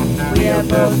air. We are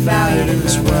both valued in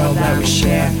this world that we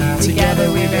share.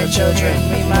 Together we bear children,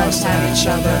 we must have each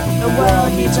other. The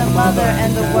world needs a mother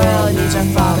and the world needs a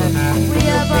father. We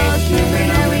are both human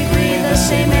and we breathe the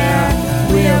same air.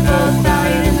 We are both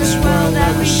valued in this world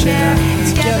that we share.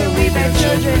 Together we bear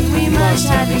children, we must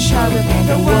have each other.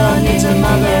 The world needs a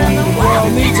mother and the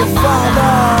world needs a father.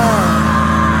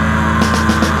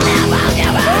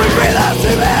 We breathe out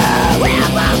to man. We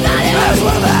are both valued. This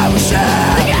world that we share.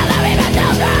 Together we make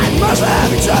children. Must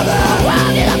have each other. The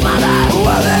world needs a mother. The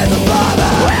world needs a father.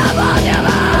 We are both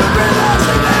human. We breathe out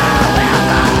to man. We are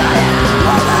both valued. The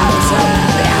world that we share.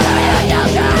 Together we make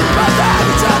children. Must have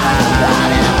each other. The world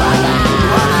needs a mother. The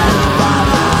world needs a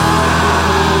father.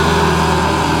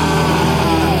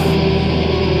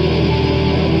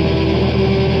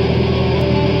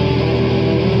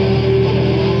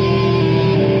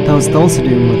 That was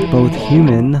Dulcidoom with Both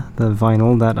Human, the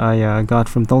vinyl that I got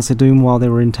from Dulcidoom while they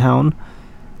were in town.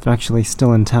 They're actually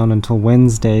still in town until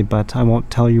Wednesday, but I won't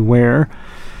tell you where.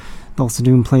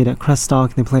 Dulcidoom played at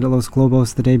Crestock, they played at Los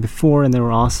Globos the day before, and they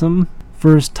were awesome.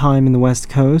 First time in the West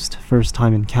Coast, first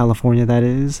time in California, that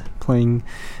is, playing,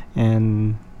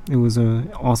 and it was an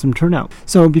awesome turnout.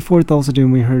 So before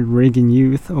Dulcidoom, we heard Reagan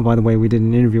Youth. Oh, by the way, we did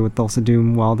an interview with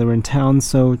Dulcidoom while they were in town,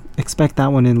 so expect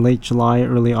that one in late July,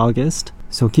 early August.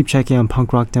 So keep checking on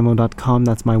punkrockdemo.com,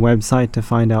 that's my website, to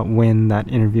find out when that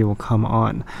interview will come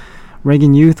on.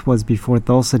 Reagan Youth was before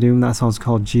Dulcidoom, that song's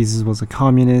called Jesus Was a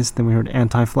Communist. Then we heard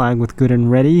Anti-Flag with Good and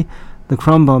Ready. The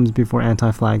Crumb Bums before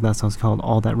Anti-Flag, that song's called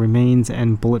All That Remains.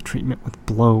 And Bullet Treatment with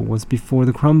Blow was before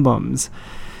the Crumb Bums.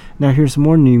 Now here's some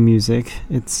more new music.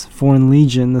 It's Foreign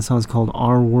Legion, the song's called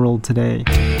Our World Today.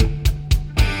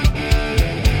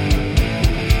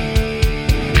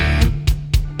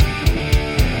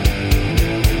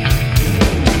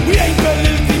 We ain't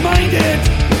politically minded.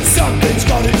 Something's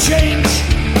gotta change.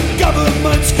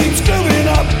 Governments keep screwing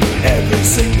up every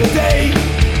single day.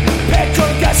 Petrol,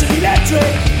 gas and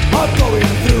electric are going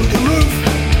through the roof.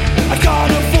 I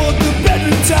can't afford the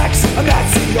bedroom tax, and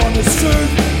that's the honest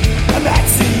truth. And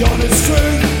that's the honest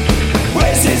truth.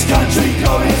 Where's this country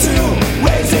going to?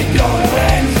 Where's it gonna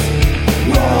end?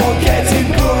 We're all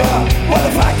getting poorer. What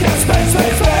if I can't spend,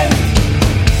 spend, spend?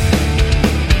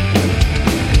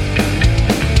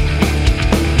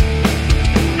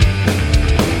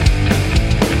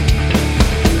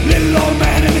 Little old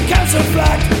man in the council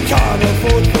flag can't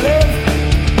afford to live.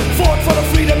 Fought for the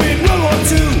freedom in World War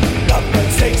II. Government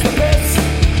takes the piss.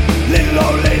 Little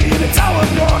old lady in the tower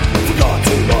block forgot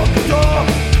to lock the door.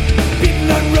 Beaten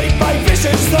and raped by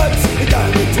vicious thugs. They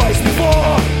done it twice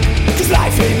before. 'Cause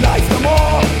life ain't life no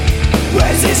more.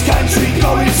 Where's this country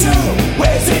going to?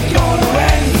 Where's it gonna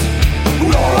end?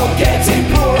 We're all getting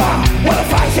poorer. What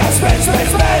if I can't spend, spend,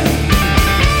 spend?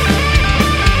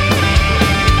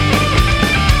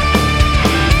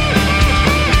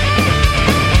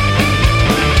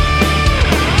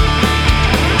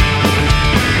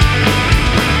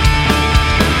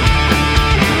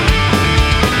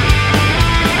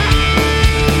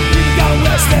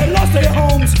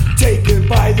 Taken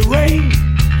by the rain,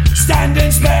 stand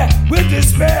and stare with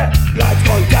despair, life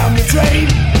going down the drain.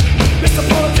 Mr.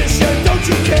 Politician, don't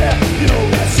you care? You know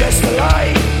that's just a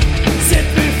lie. Sit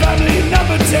with family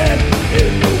number 10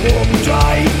 in the warm and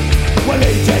dry, while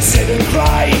they just sit and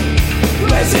cry.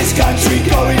 Where's this country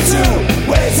going to?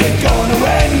 Where's it gonna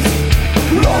end?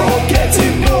 We're all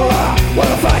getting poorer. What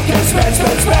if I can spend,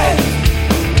 spend, spend?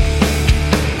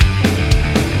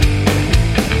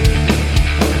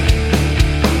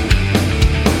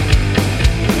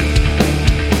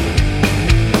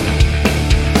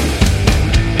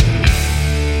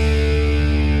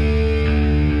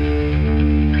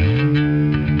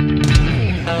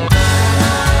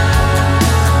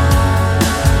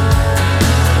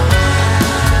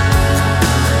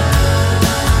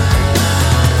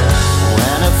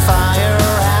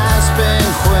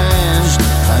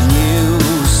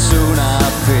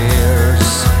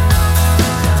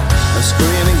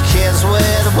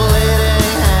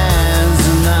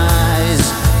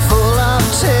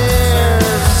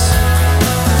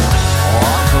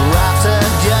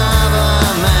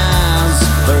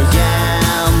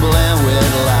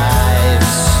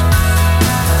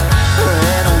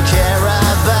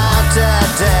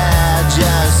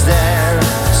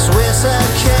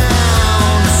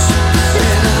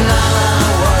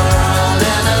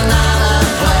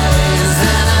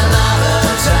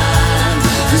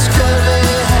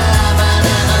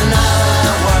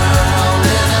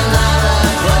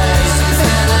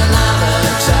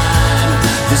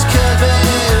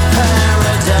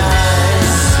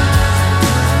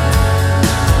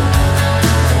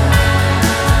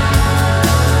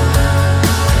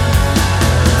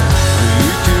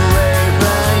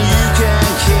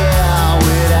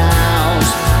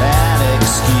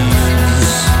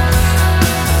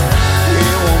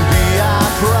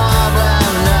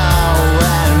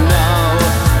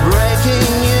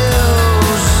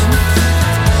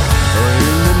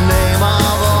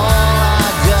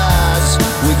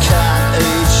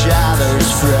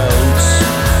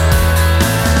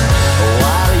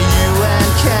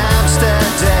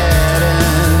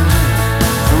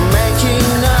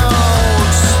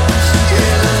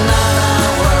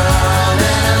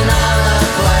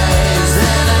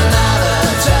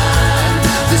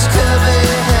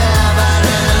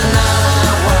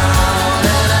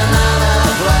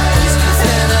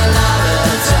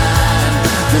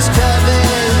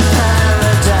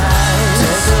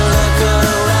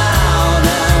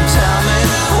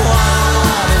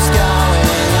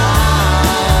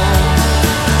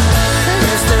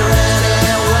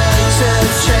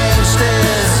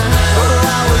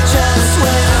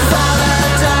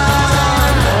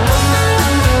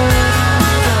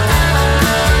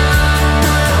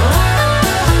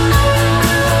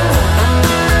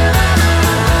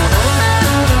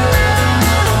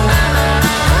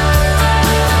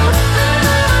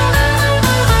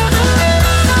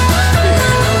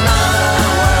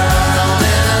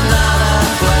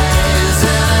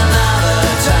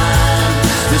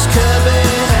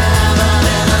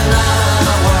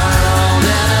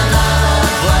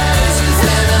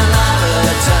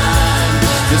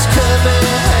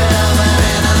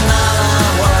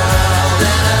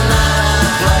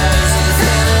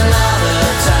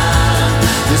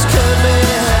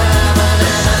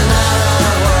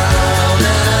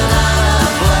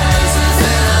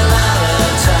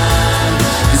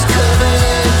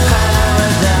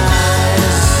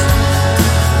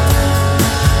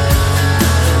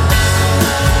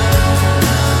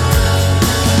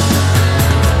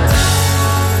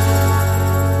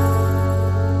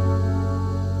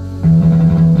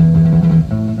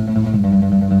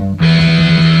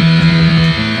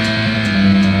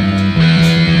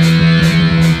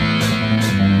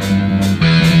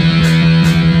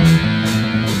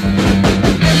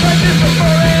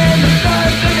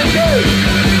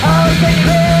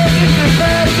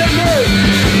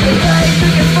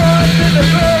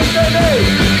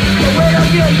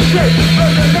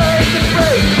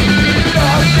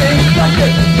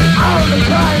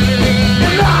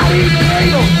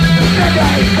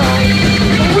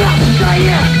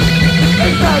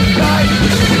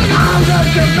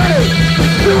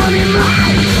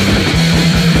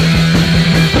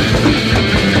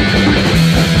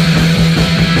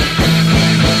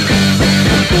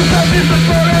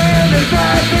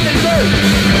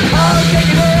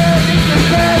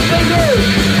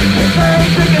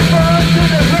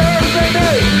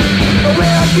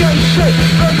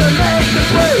 fight for the nation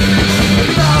free.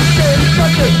 Lost in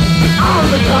searches all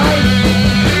the time,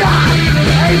 not even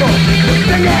able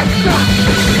to get stuck.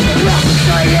 Lost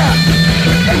for you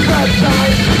in bad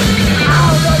time.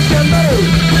 How don't you move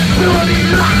to any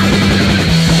life?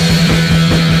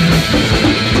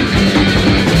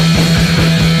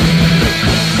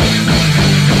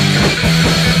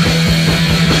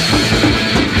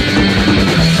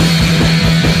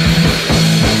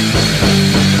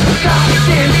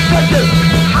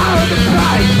 All the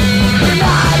price, you're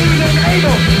not even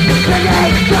able to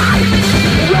get right.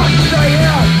 Rush right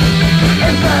here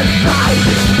in the sight.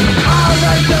 I'll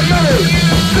make the move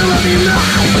to be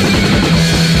right.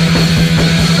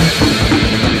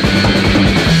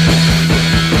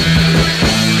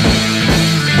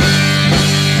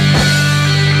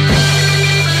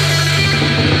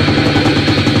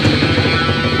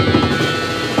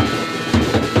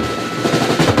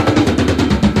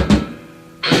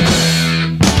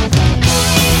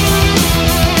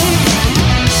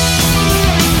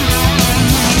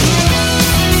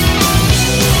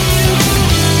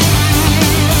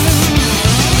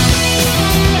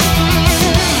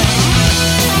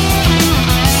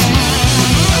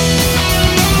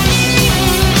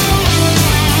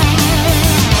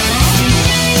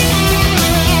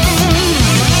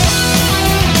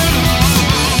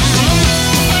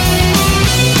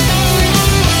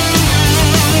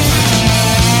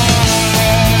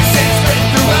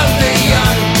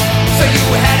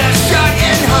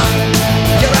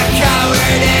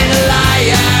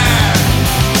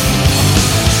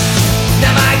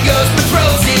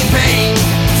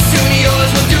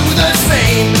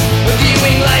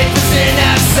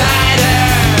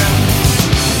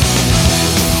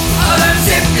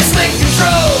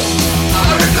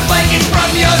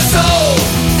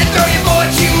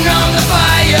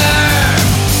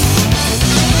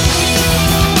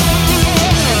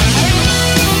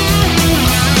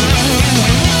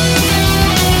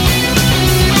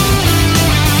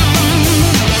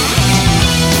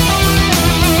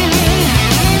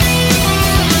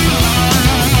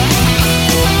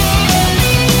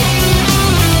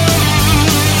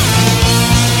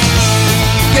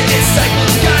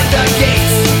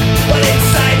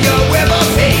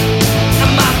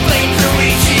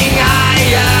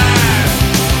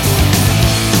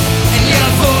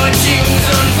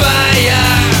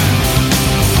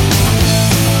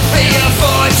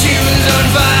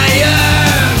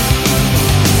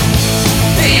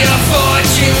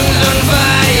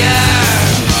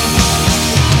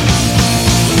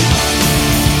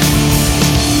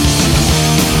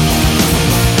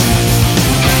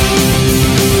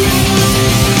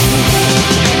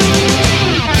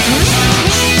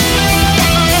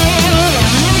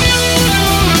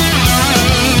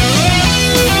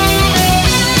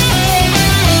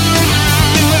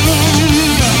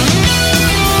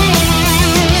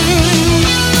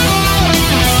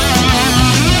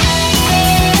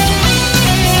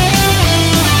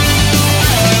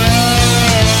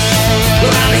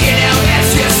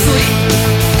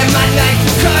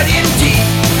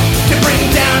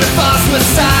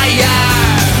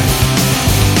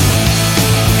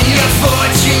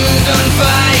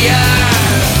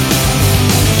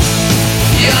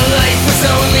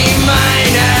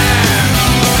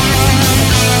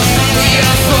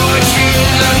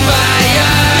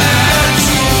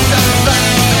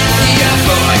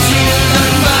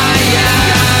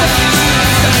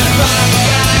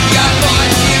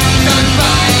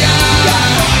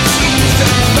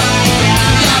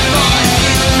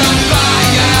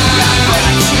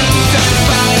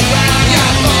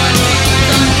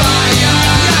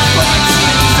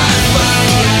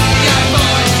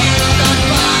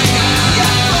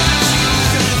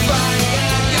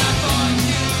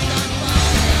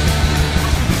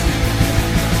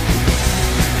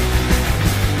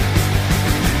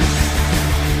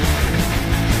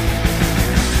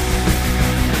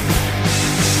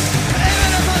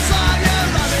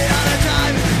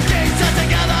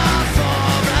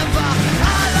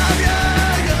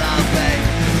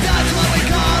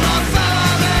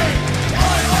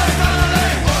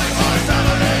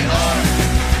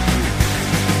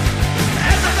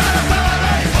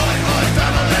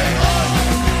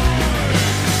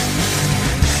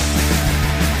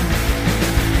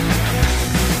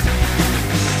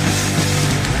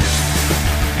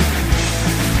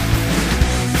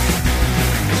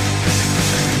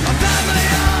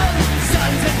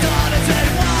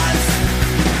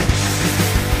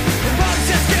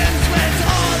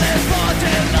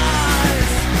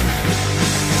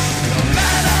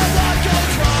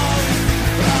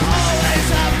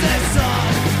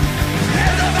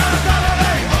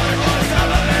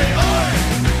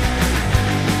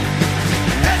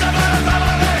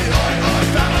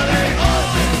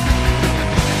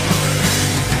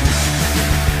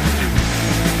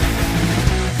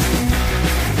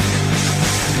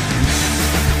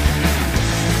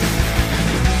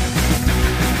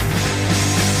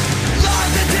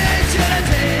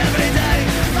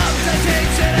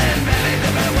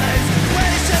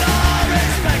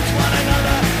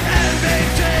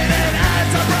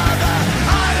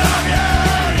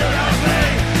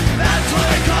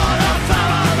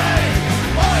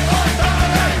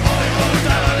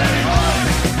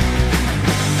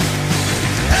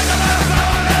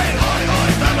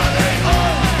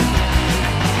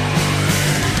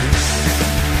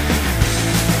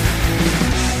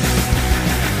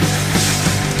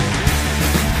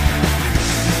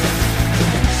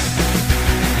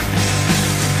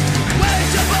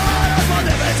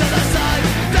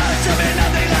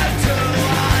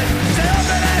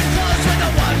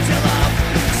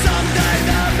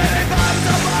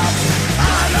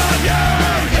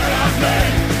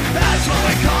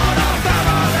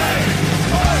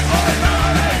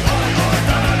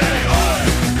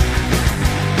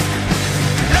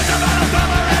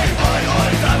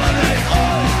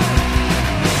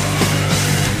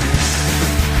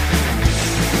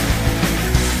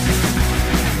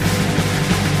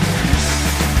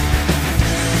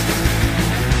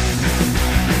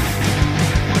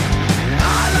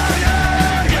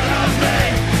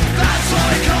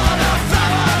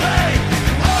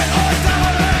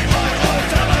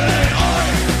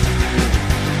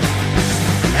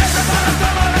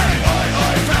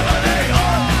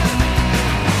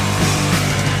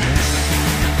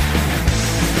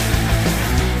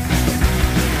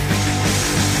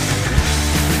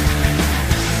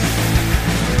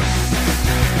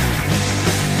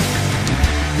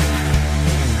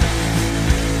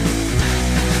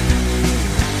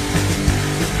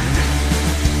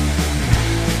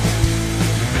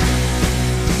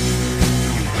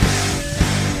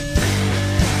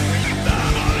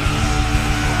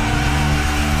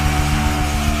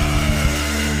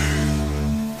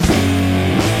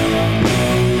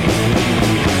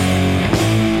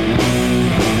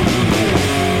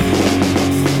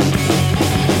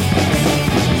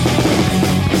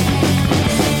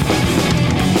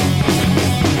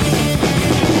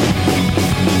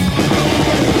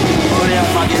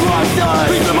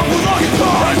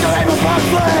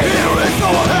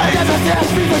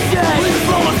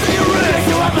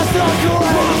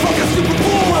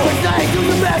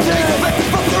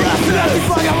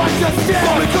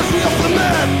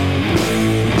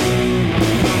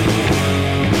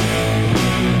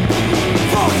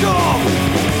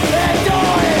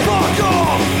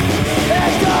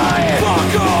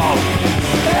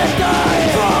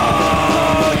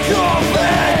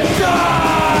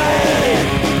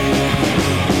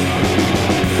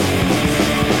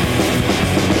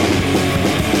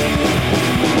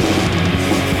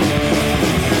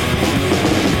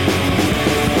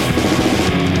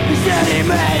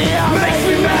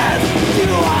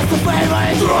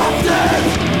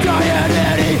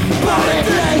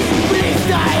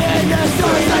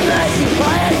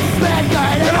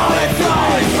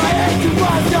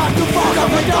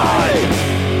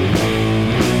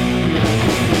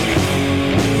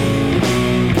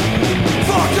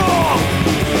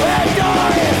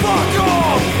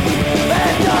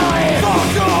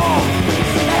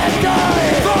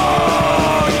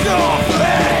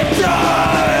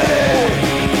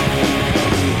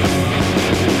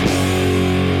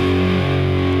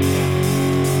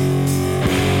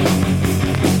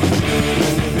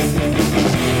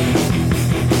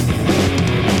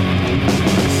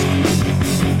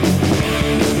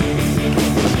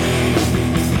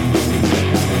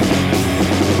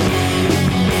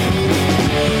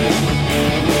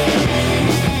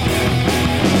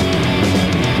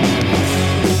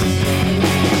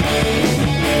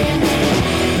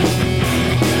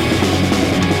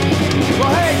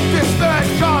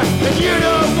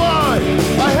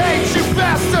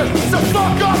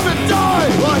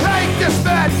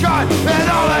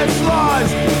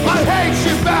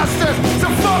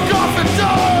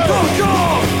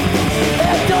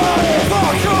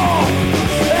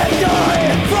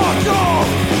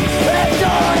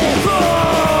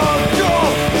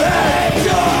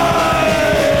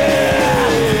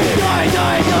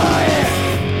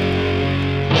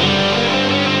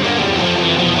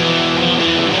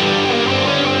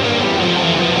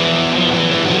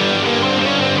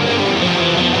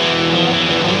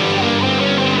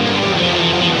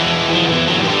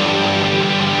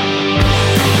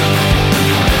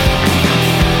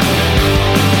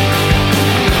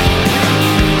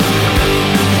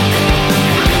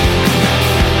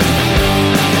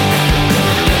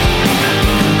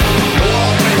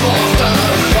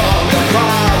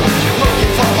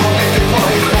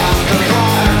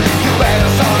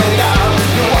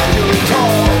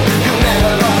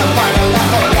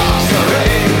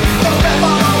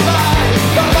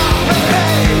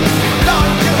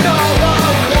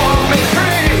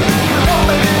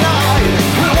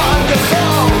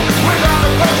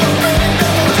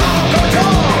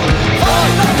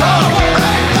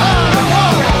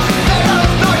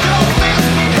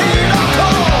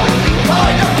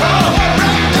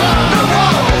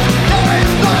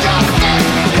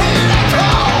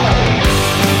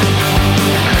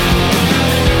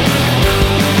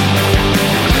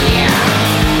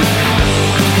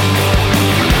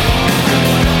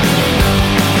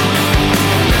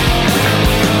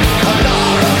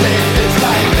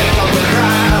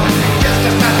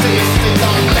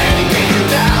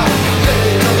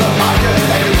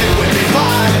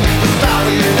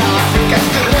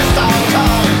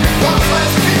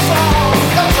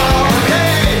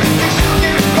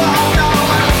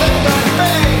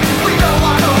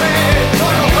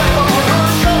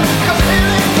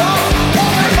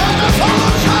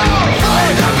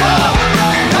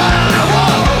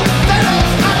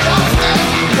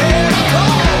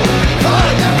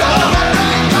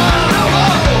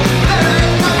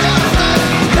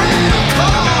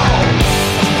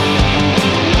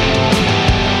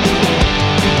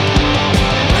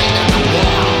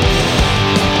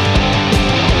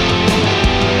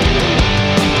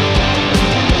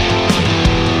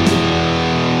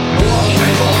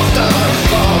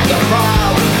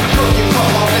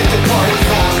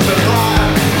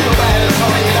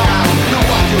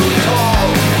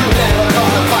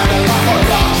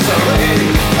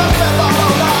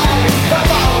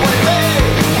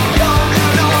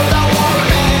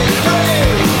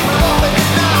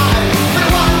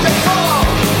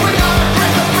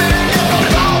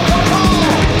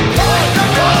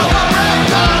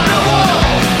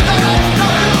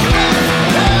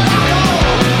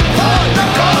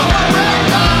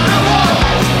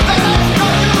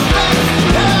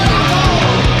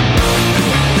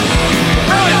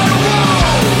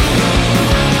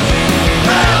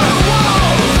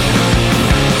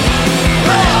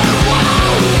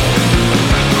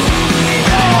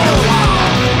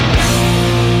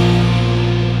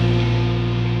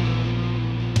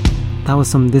 That was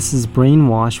some This Is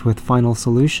Brainwash with Final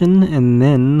Solution, and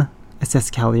then SS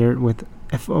Callier with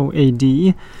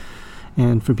FOAD.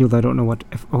 And for people that don't know what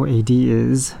FOAD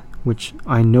is, which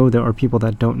I know there are people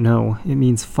that don't know, it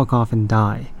means fuck off and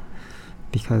die.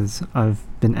 Because I've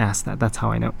been asked that, that's how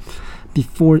I know.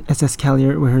 Before SS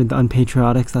Callier, we heard the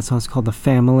Unpatriotics, that song's called The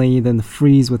Family. Then The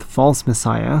Freeze with False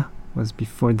Messiah was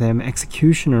before them.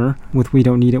 Executioner with We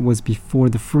Don't Need It was before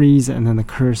The Freeze. And then The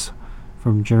Curse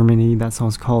from Germany, that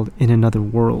song's called In Another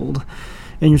World.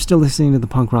 And you're still listening to the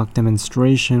punk rock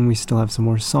demonstration. We still have some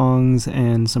more songs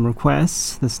and some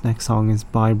requests. This next song is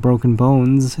by Broken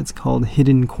Bones. It's called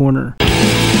Hidden Corner.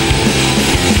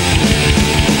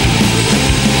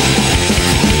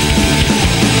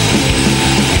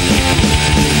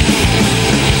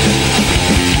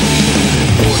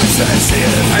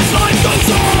 As life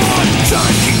goes on,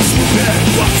 time keeps moving.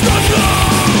 What's gone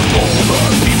wrong? All the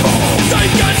people they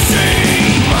can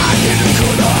see my hidden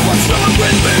corner. What's wrong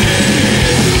with me?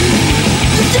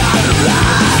 You gotta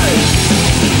rise,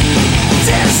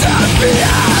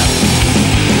 disappear,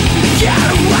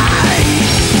 get away.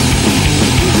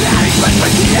 That is what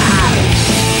we are.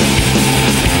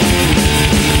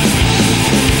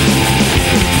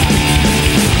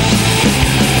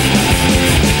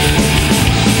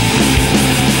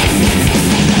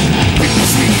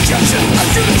 Rejection, I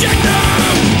do reject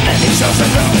them. Any chance I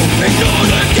know,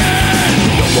 ignored again.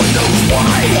 No one knows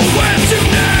why or where to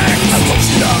next. I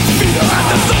watch enough fear at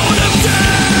the thought of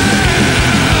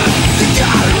death. You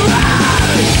gotta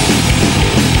rise,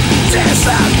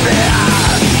 disappear,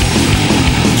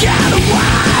 get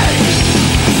away.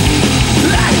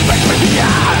 Let it break me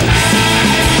out.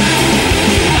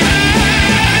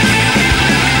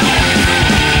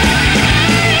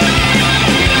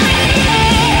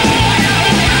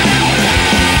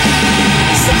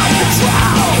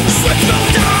 Switch them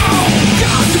down,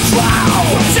 down to drown.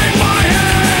 What's in my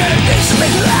head? It's me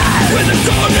led with the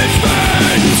golden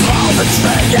spins. Pull the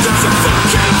trigger, it's a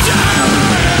fucking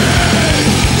dead.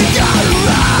 You gotta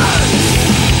run,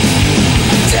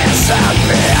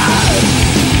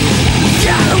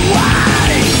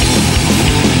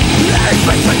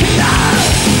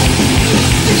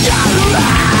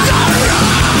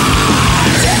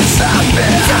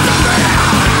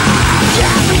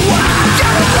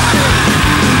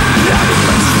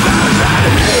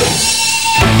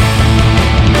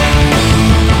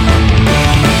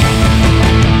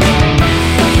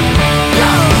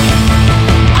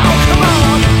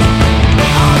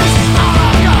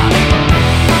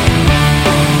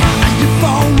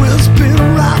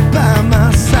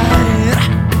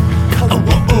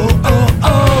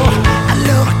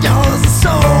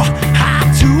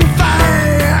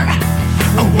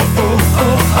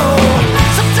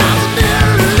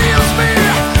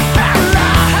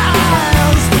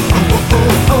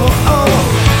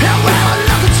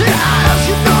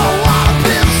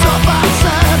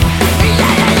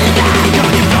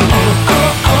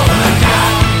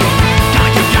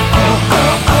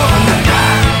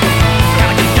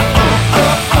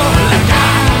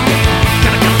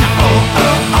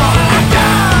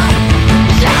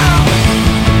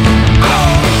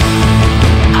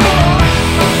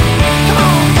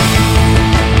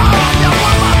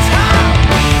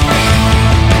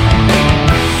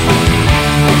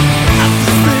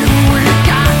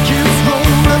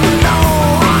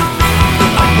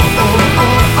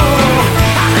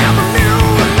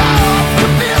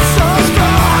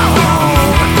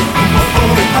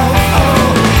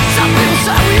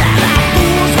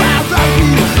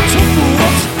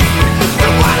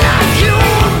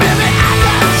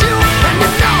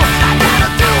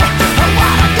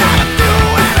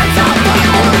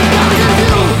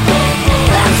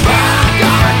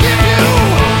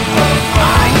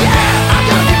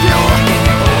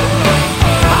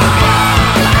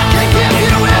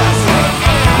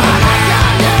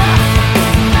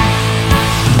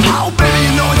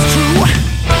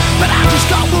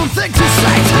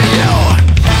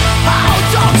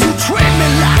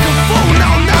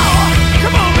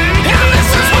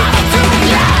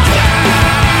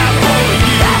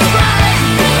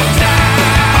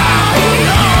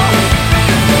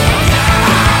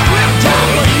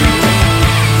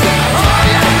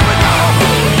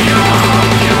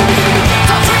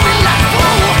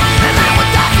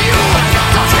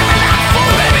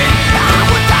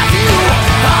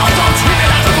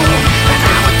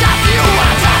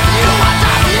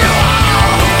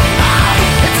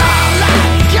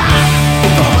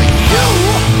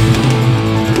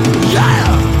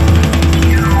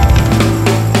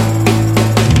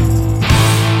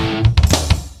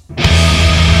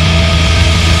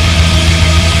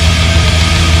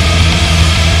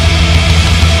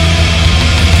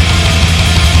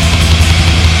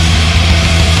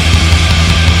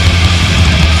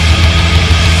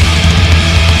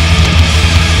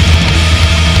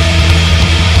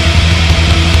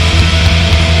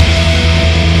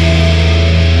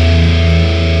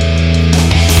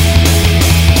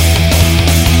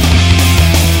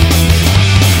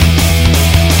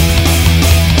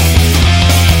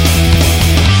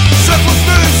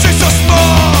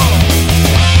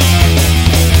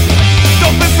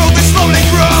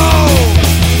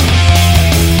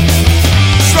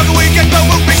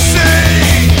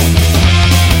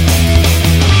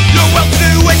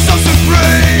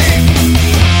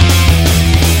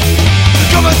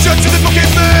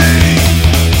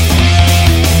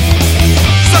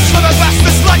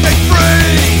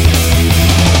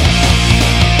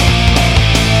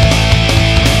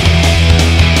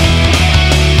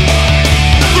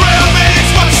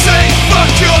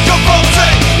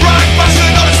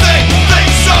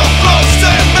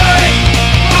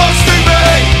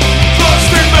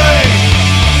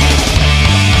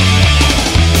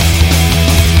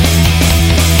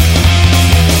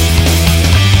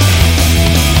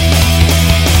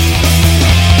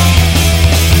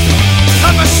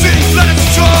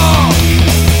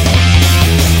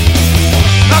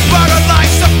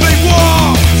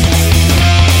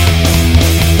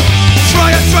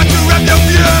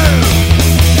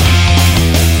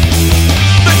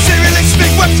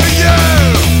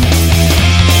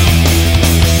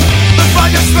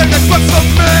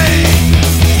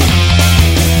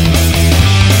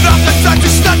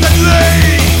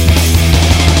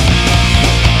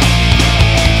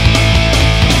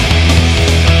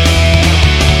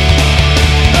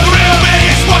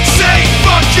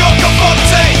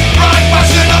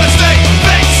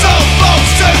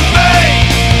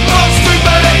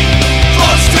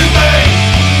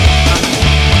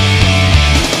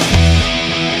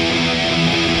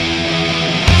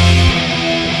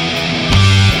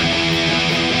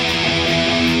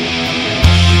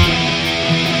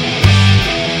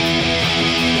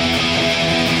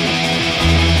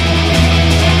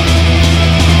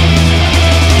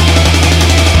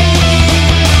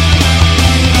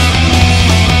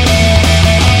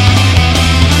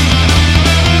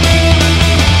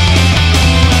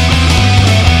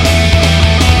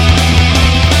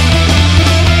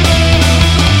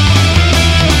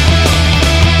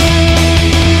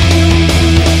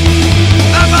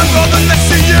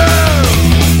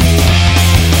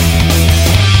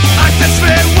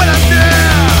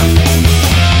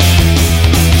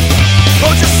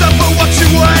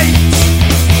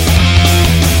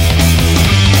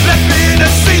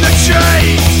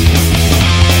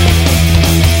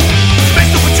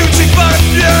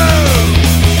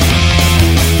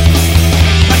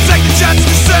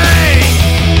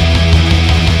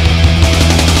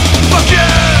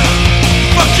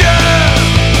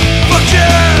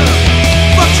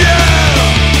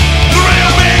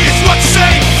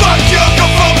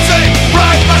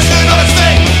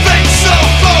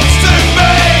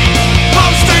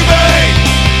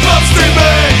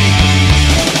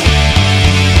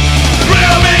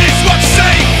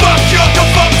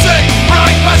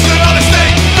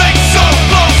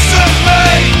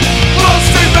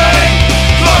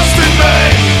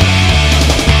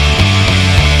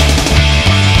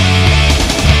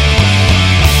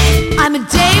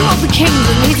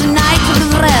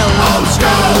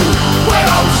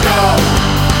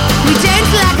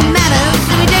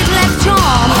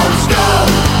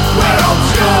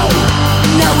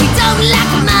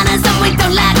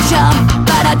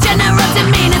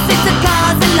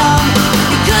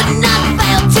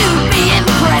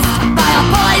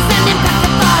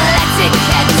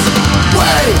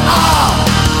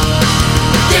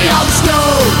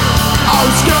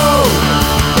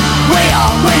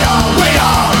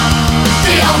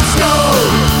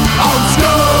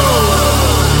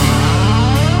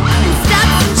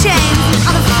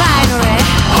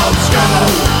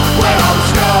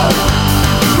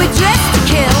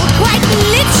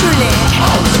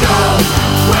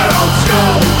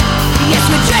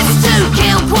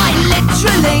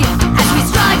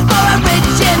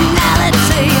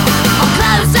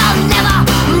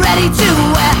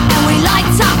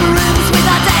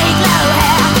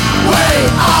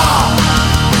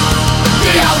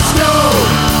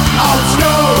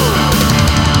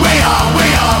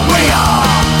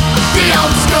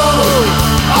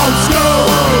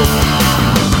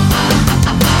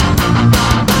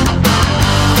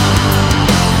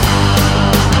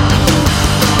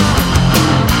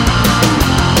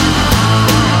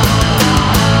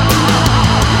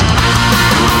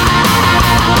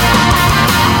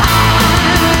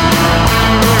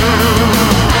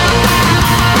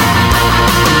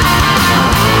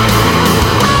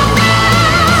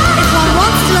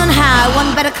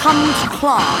 come to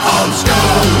class. Old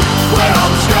school, we're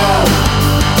old school.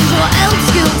 Your old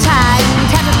school time,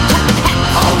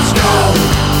 Old school,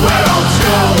 we're old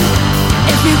school.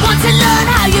 if you want to learn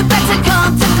how, you better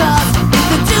come to class. You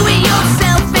can do it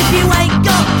yourself if you ain't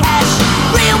got cash.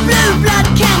 Real blue blood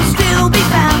can still be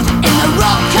found in the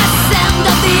rocker sound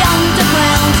of the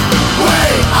underground. We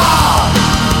are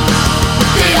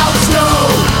the old school,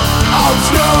 old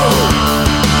school.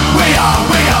 We are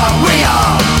the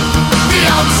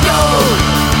old school,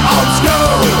 old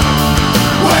school.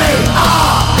 We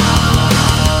are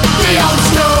the old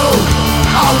school,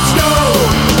 old school.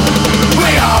 We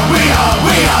are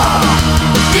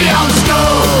the old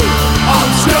school,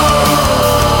 old school.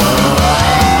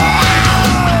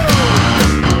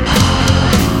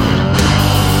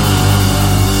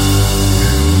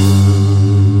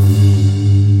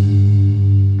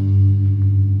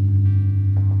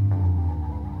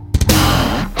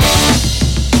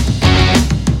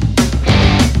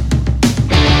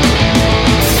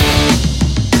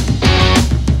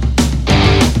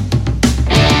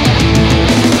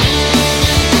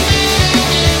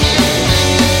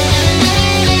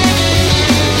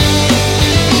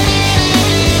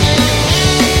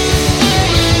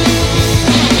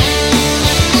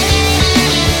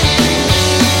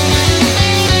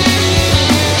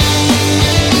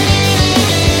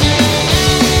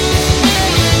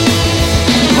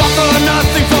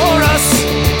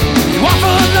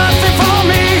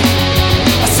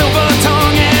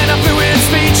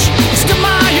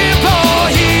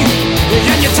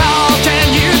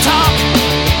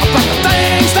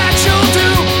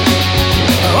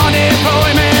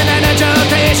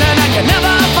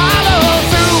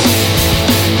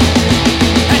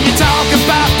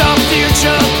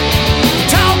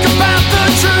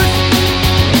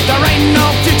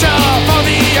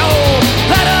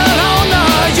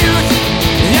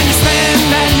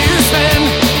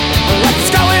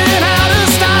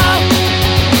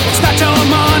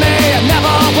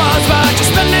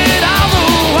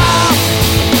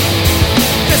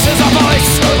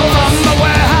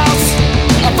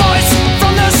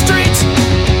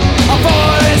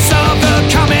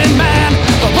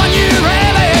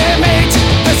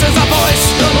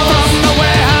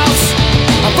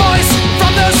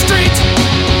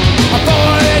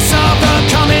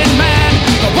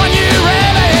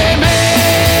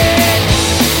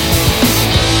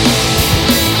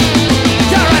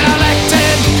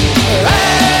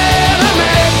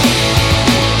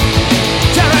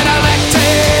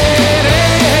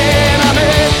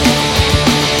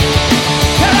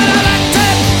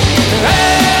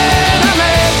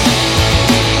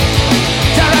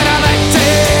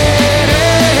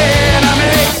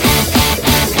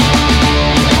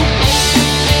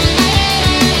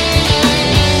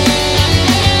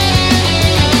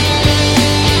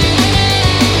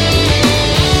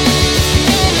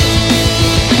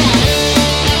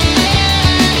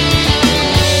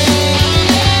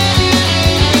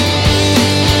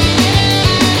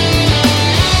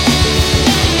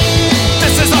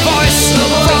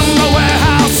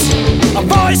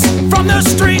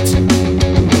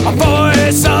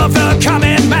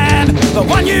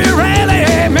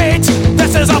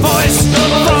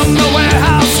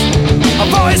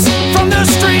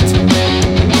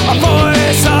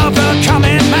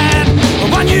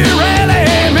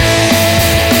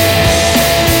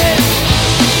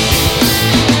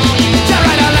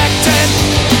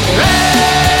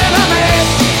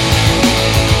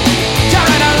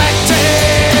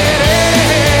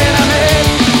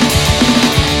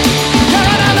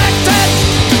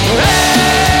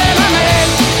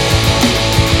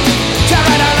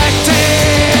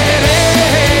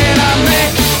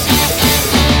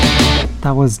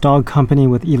 That was Dog Company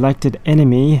with Elected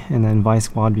Enemy, and then Vice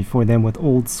Squad before them with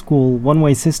Old School. One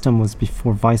Way System was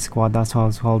before Vice Squad, that's how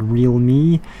it's called, Real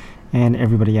Me. And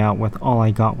Everybody Out with All I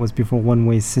Got was before One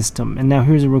Way System. And now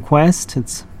here's a request.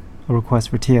 It's a request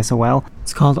for TSOL.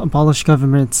 It's called Abolish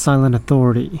Government, Silent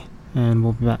Authority. And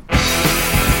we'll be back.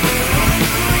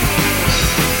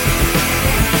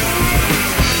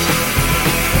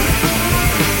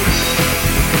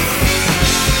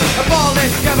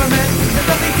 Abolish government, there's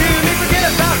nothing to me, forget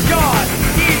about God.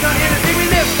 He's on energy, we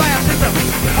live by a system of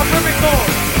perfect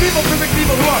laws. Perfect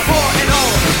people who are poor and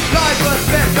old. Lives were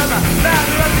spent on the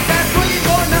ladder of the past, looking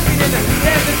for nothing in the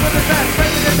desert with the best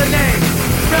president the name.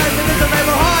 President the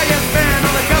label, highest man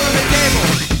on the government table.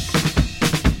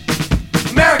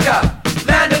 America,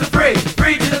 land of the free,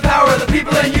 free to the power of the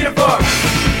people in uniform.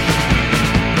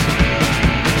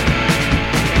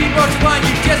 Deep Roach 1,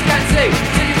 you just can't see.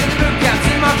 Cities in the boot camp,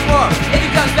 send him off to war. If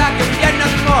he comes back, you'll get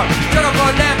nothing more. Struggle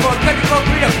for land, for country, for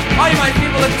freedom. All you mighty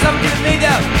people have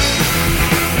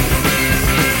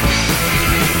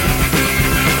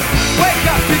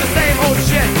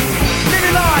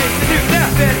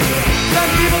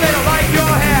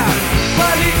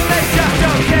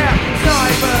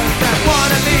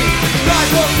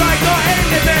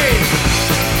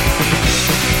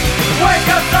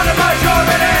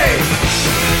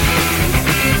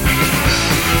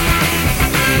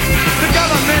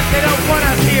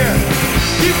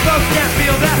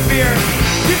that fear.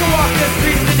 You can walk the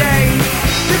streets today.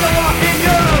 You can walk in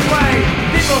your own way.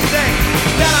 People think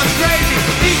that I'm crazy.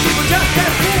 These people just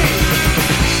can't see.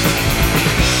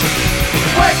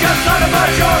 Wake up, son of a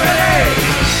majority.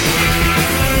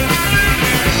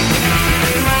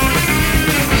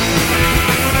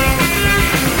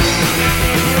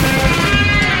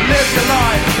 Live your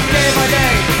life, day by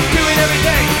day, doing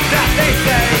everything that they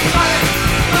say.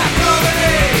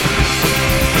 Majority.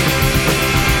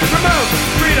 Promote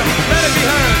freedom, let it be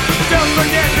heard. Don't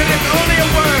forget that it's only a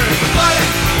word.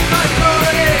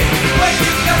 Majority. Wake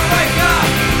you gotta wake up.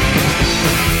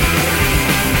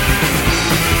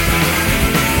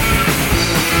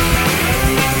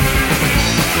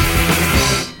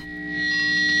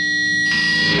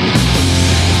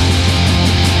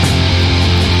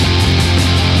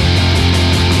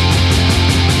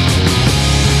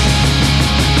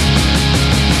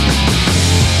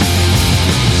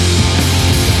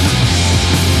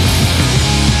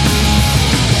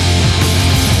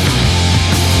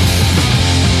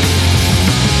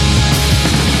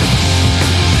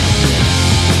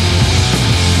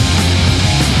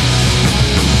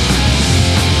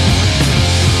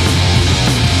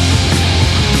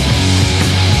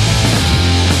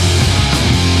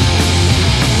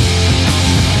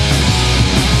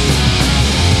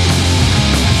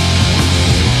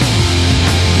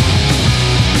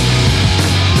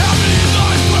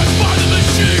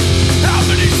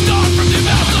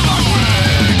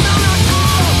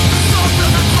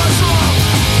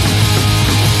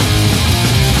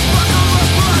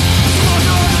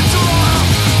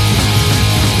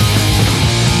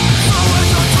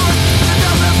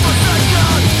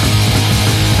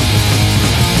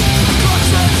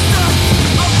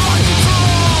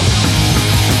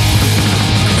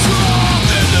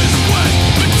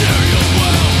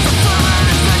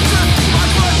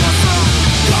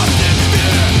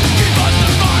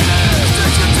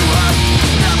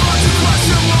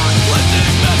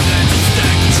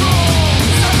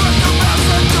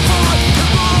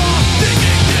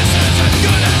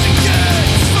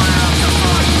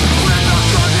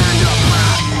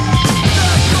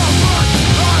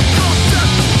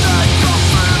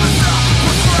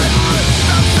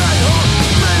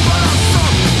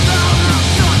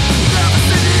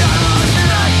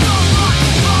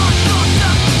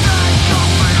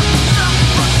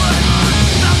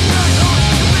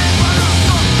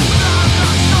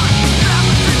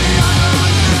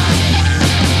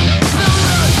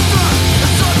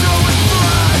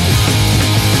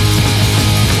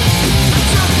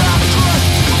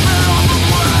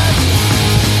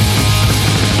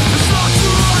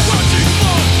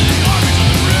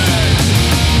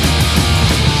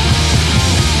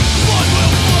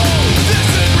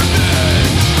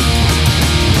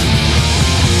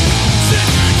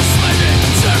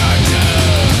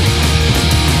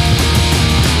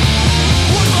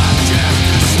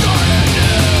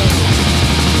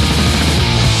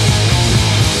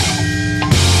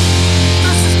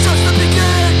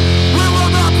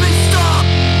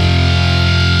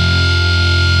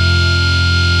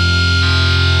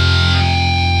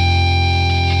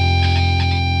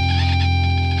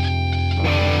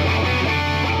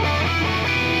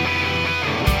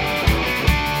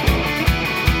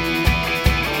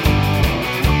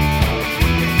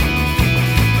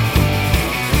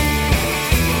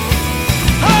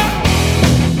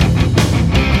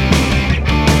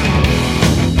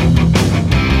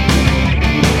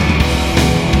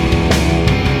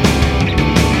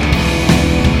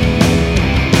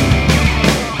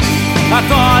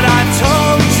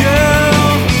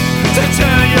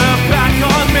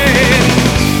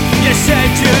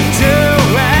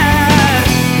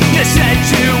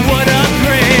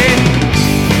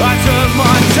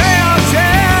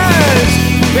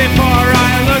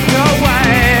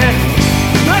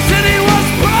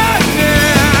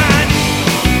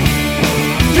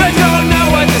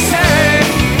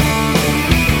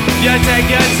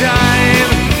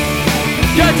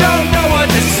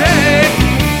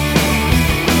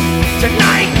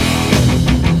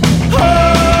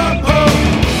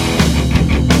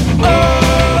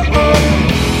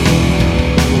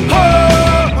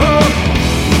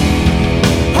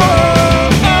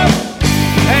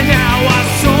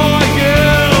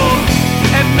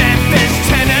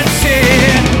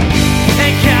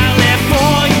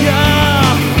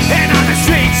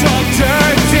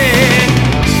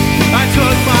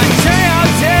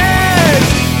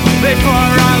 Before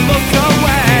I looked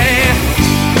away,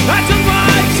 I took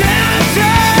my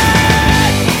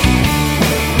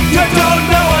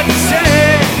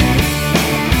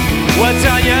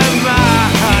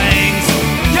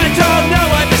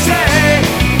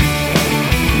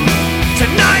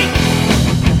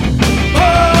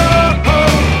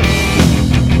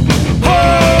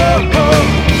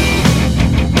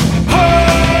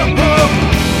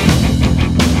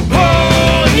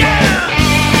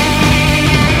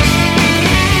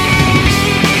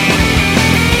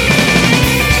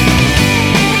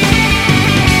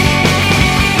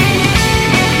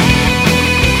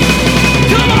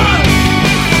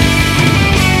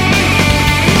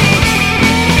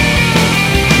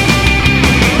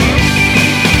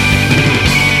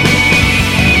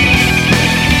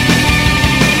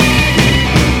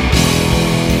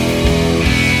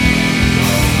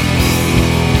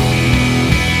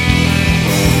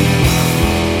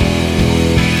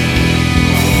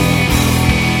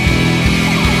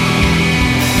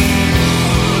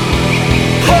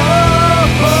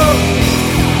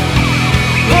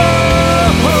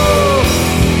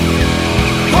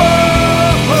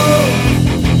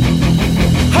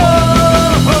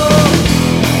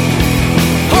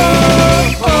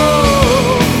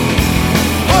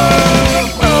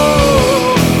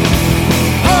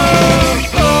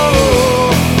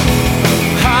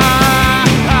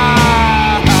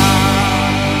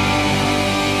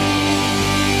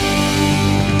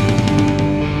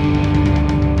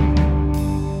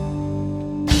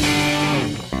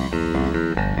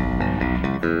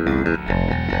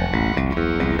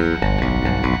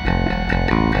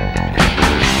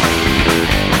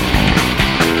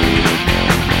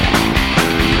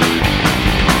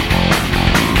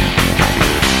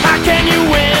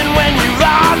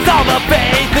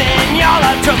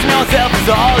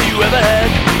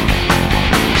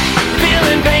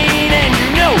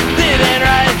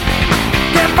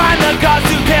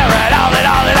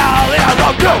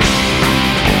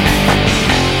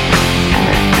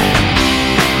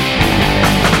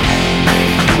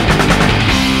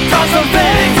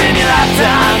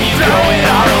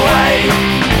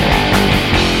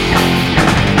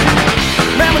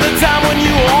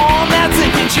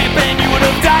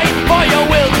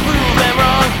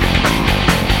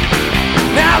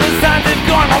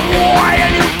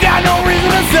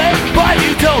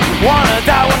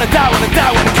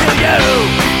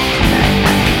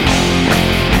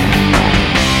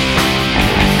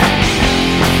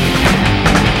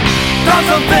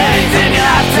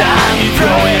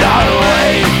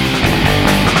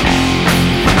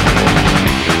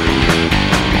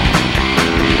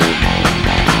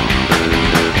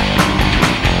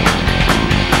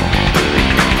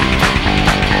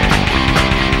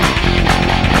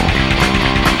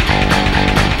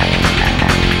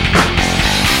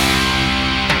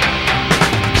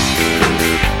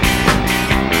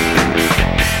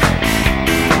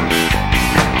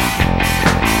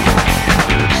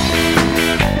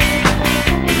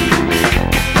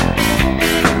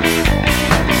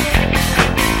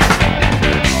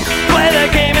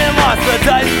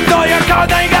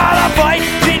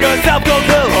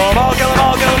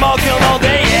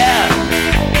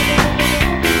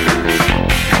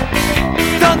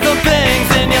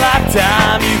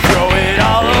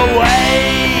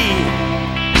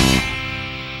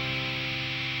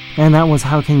And that was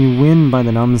How Can You Win by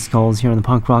the Numbskulls here in the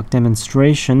punk rock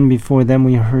demonstration. Before them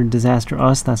we heard Disaster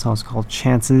Us, that song's called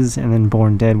Chances, and then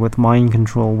Born Dead with Mind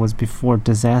Control was before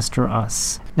Disaster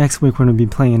Us. Next week we're going to be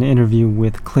playing an interview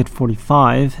with Clit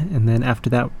 45, and then after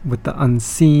that with The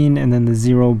Unseen, and then the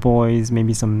Zero Boys,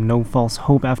 maybe some No False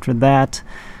Hope after that,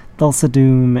 Thulsa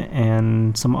Doom,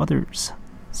 and some others.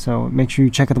 So make sure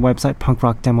you check out the website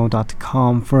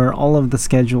punkrockdemo.com for all of the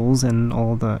schedules and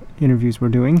all the interviews we're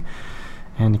doing,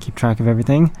 and to keep track of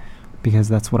everything, because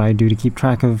that's what I do to keep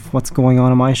track of what's going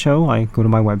on my show. I go to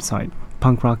my website,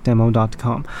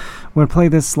 punkrockdemo.com. I'm going to play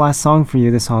this last song for you.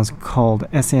 This song's called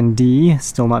SND,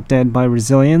 Still Not Dead by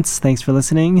Resilience. Thanks for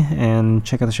listening, and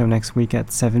check out the show next week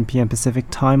at 7 p.m. Pacific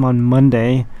time on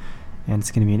Monday, and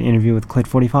it's going to be an interview with Clit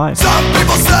 45. Some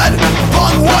people said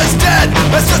punk was dead.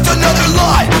 It's just another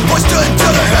lie pushed into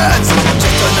their heads.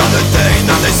 Just another thing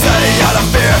that they say out of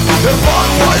fear. If punk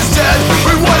was dead,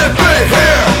 we wouldn't be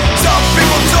here. Some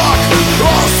people talk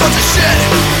all sorts of shit.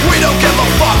 We don't give a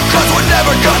fuck, cause we're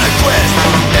never gonna quit.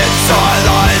 It's our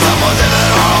lives and we're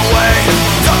living our own way.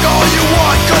 Talk all you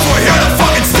want, cause we're here to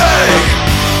fucking stay.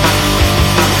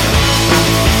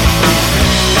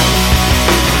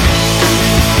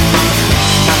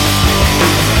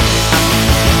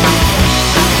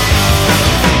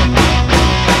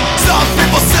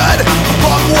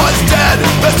 Punk was dead,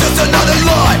 it's just another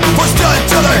lie pushed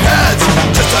into their heads.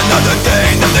 Just another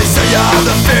thing that they say out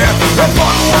of fear. If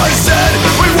punk was dead,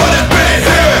 we wouldn't be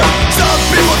here. Some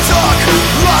people talk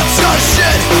lots of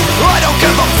shit. I don't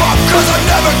give a fuck, cause I'm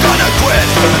never gonna quit.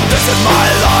 This is my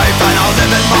life and I'll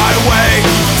live it my way.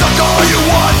 Talk all you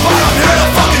want, but I'm here to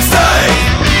fucking stay.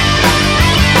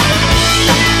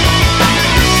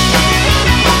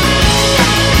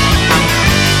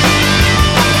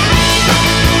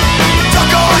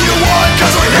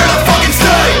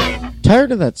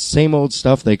 Tired of that same old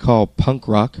stuff they call punk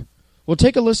rock? Well,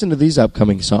 take a listen to these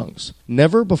upcoming songs.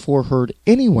 Never before heard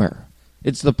anywhere.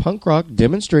 It's the Punk Rock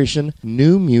Demonstration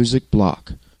New Music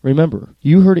Block. Remember,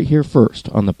 you heard it here first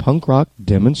on the Punk Rock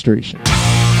Demonstration.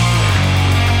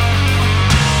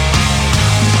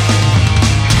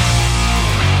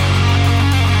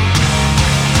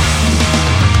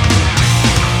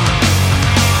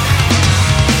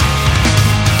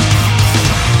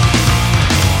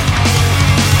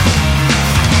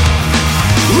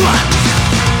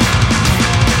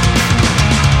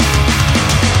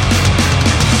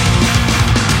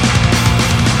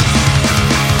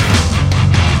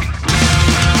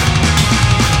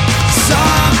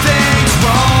 Some things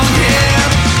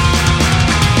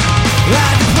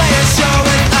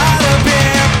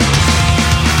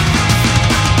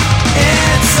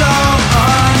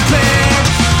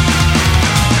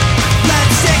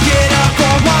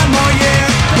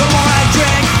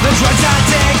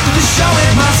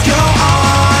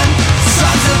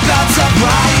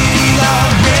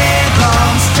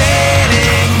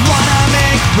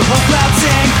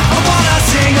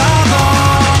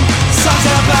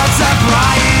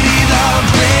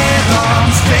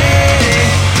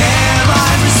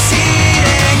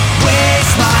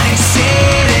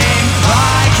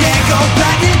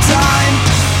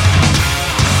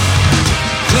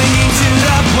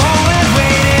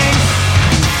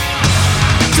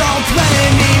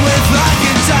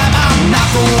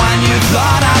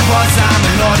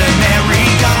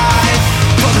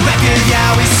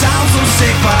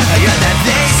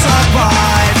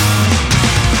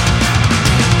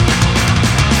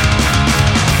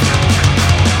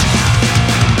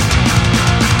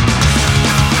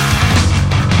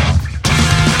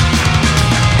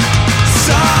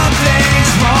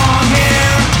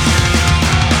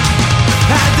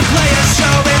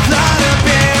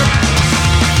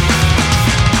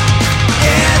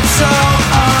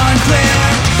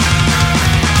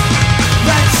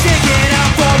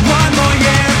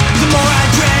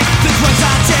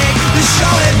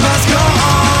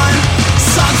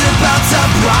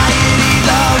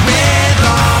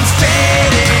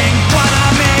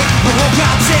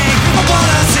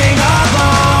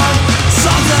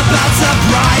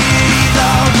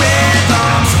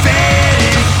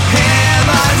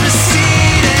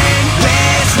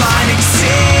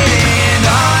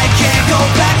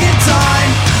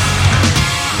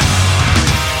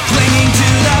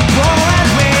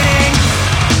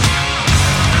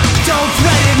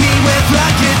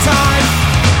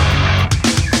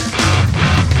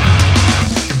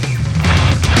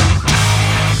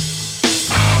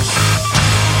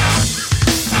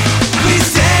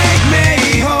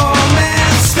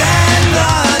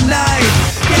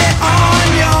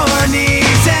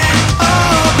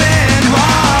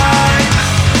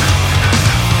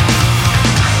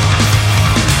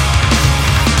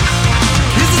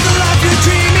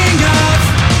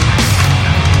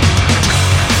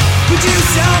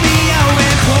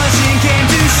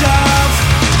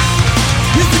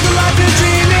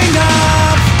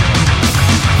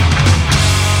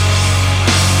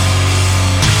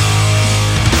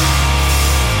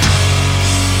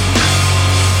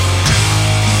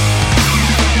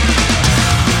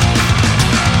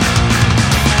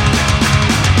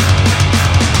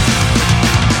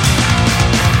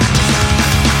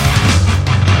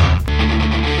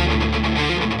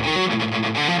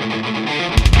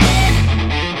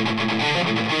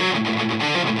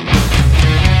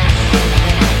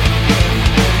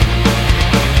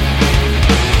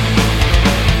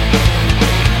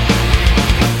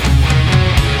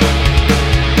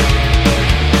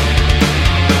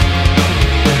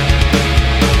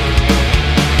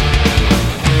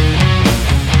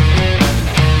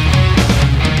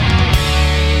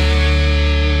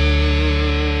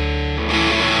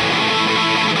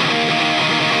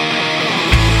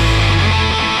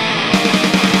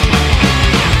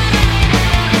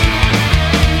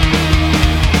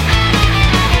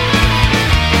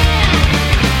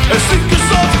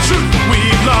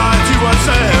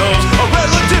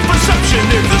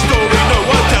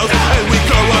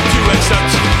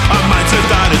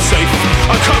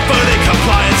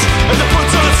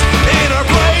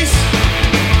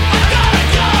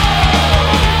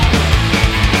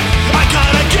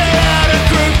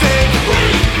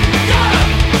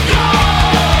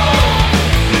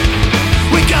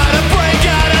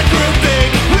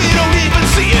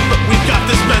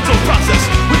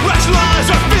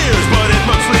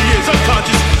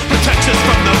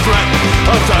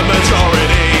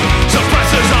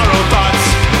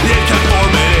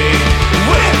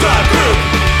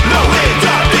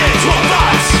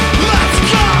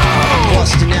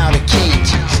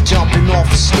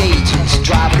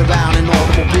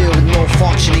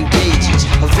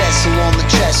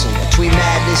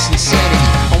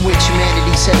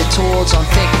world's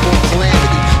unthinkable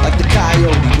calamity, like the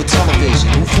coyote with tunnel vision,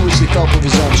 who foolishly fell for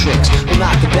his own tricks, who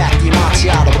knocked back the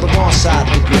Amontillado on the wrong side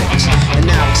of the bricks, and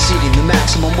now exceeding the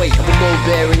maximum weight of a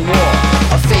load-bearing wall.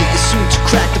 Our fate is soon to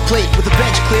crack the plate with a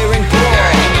bench-clearing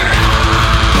brawl.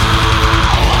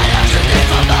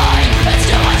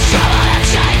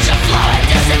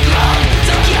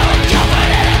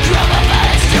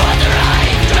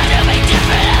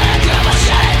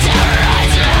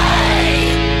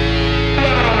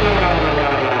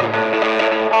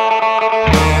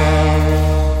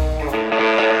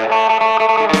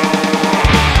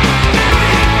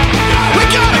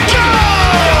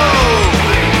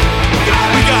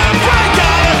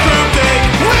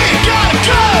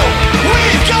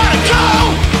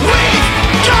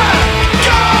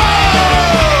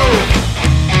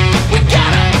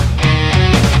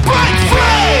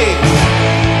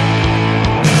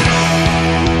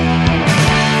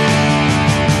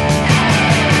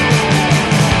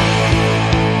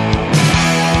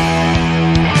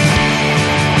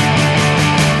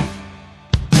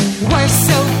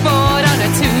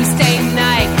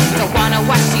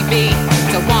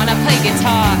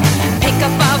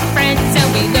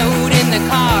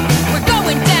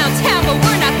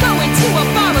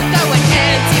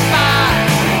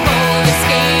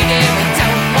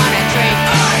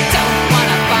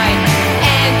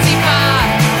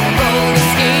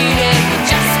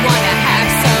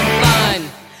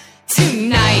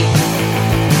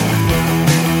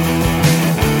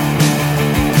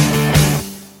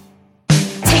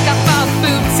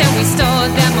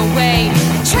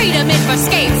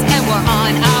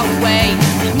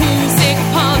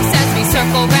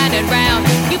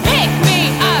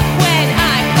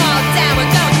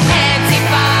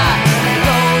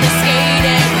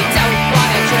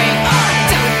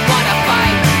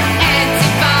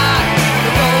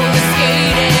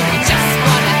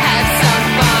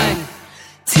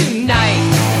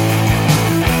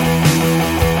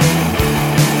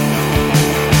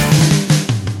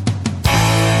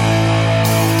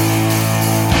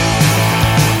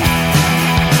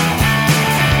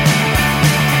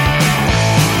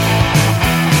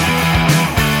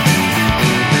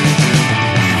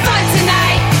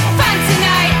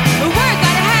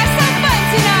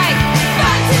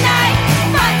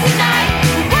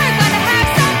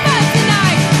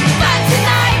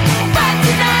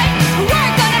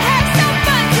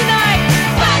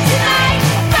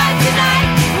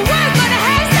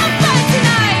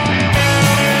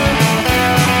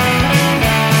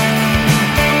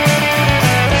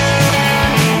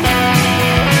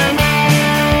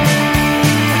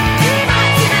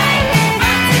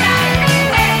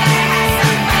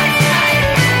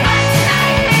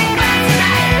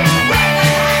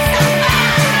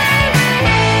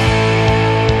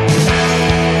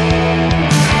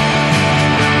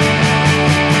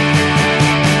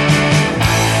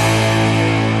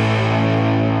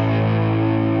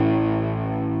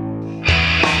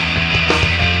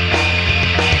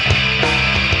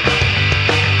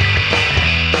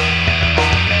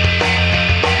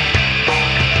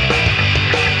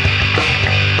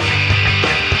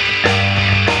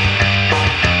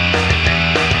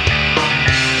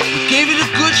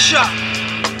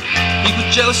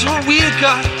 Jealous of what we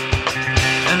got,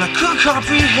 and I couldn't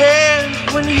comprehend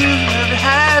when you never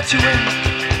had to end.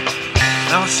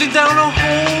 Now I sit down at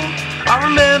home, I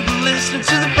remember listening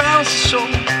to the bouncy soul.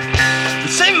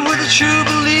 But same with the true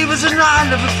believers, and I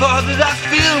never thought that that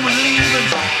feeling would leave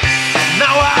us.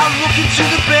 Now I look into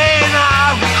the bay and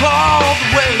I recall the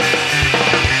way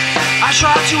I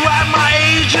tried to act my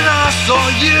age and I saw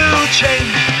you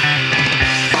change.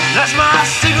 As my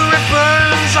cigarette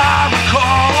burns, I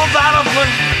recall that I've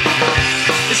learned.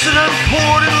 It's an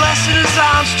important lesson as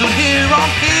I'm stood here on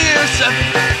Pier 7.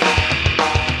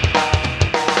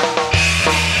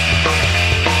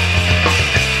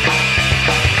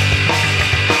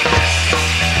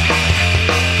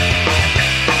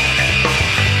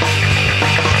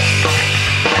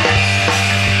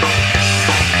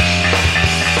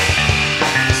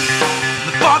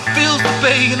 The fog fills the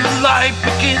bay and the light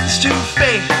begins to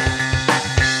fade.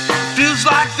 Feels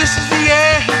like this is the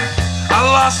end. I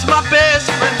lost my best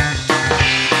friend.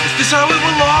 Is this how it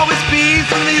will always be?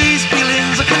 From these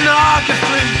feelings I cannot get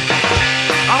free.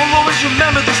 I'll always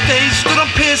remember this day. Stood on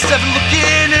Pier 7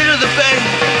 looking into the bay.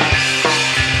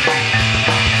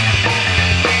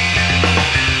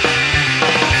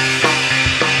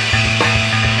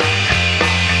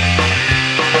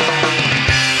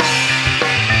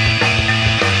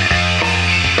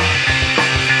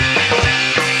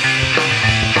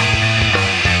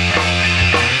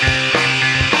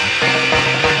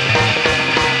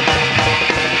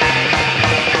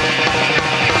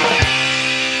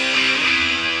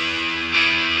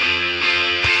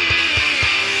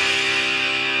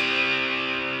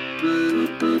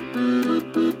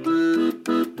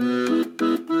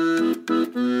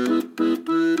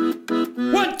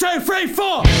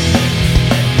 for?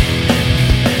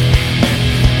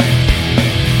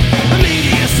 The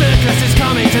media circus is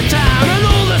coming to town, and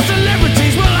all the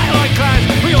celebrities will act like clowns.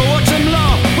 We all watch them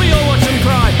laugh, we all watch them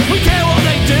cry. We care what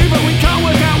they do, but we can't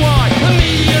work out why. The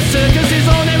media circus is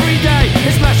on every day.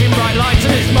 It's flashing bright lights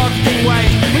and it's marketing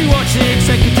ways. We watch the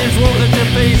executives walk the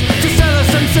trapeze to sell us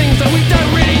some things that we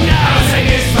don't really know. I'll say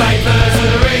newspapers are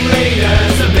the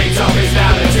ringleaders. The big top is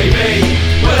now the TV.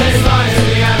 Well, there's lines in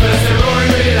the adverts, they're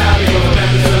roaring really loud because the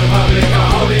members of the public are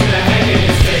holding their head in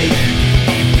its teeth.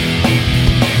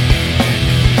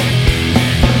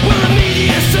 Well, the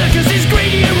media circus is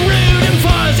greedy and rude and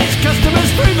fires its customers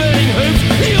through burning hoops.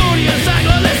 The audience act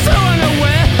like they're so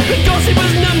unaware. The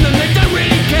gossipers numb them, they don't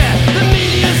really care. The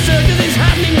media circus is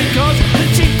happening because the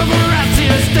cheap paparazzi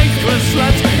are staked for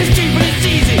sluts. It's cheap and it's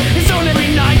easy, it's on every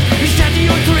night. You shatter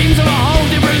your dreams of a whole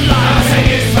different life. I'll say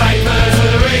newspapers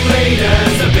are the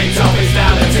ringleaders. The big top is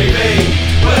now the TV.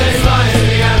 Well, there's lines in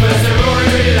the adverts, they're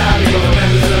roaring really loud because the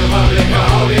members of the public are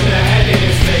holding their head in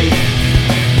its teeth.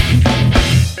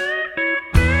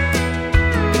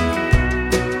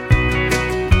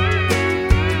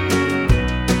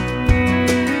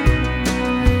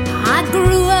 I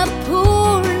grew up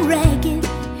poor and ragged,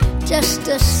 just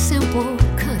a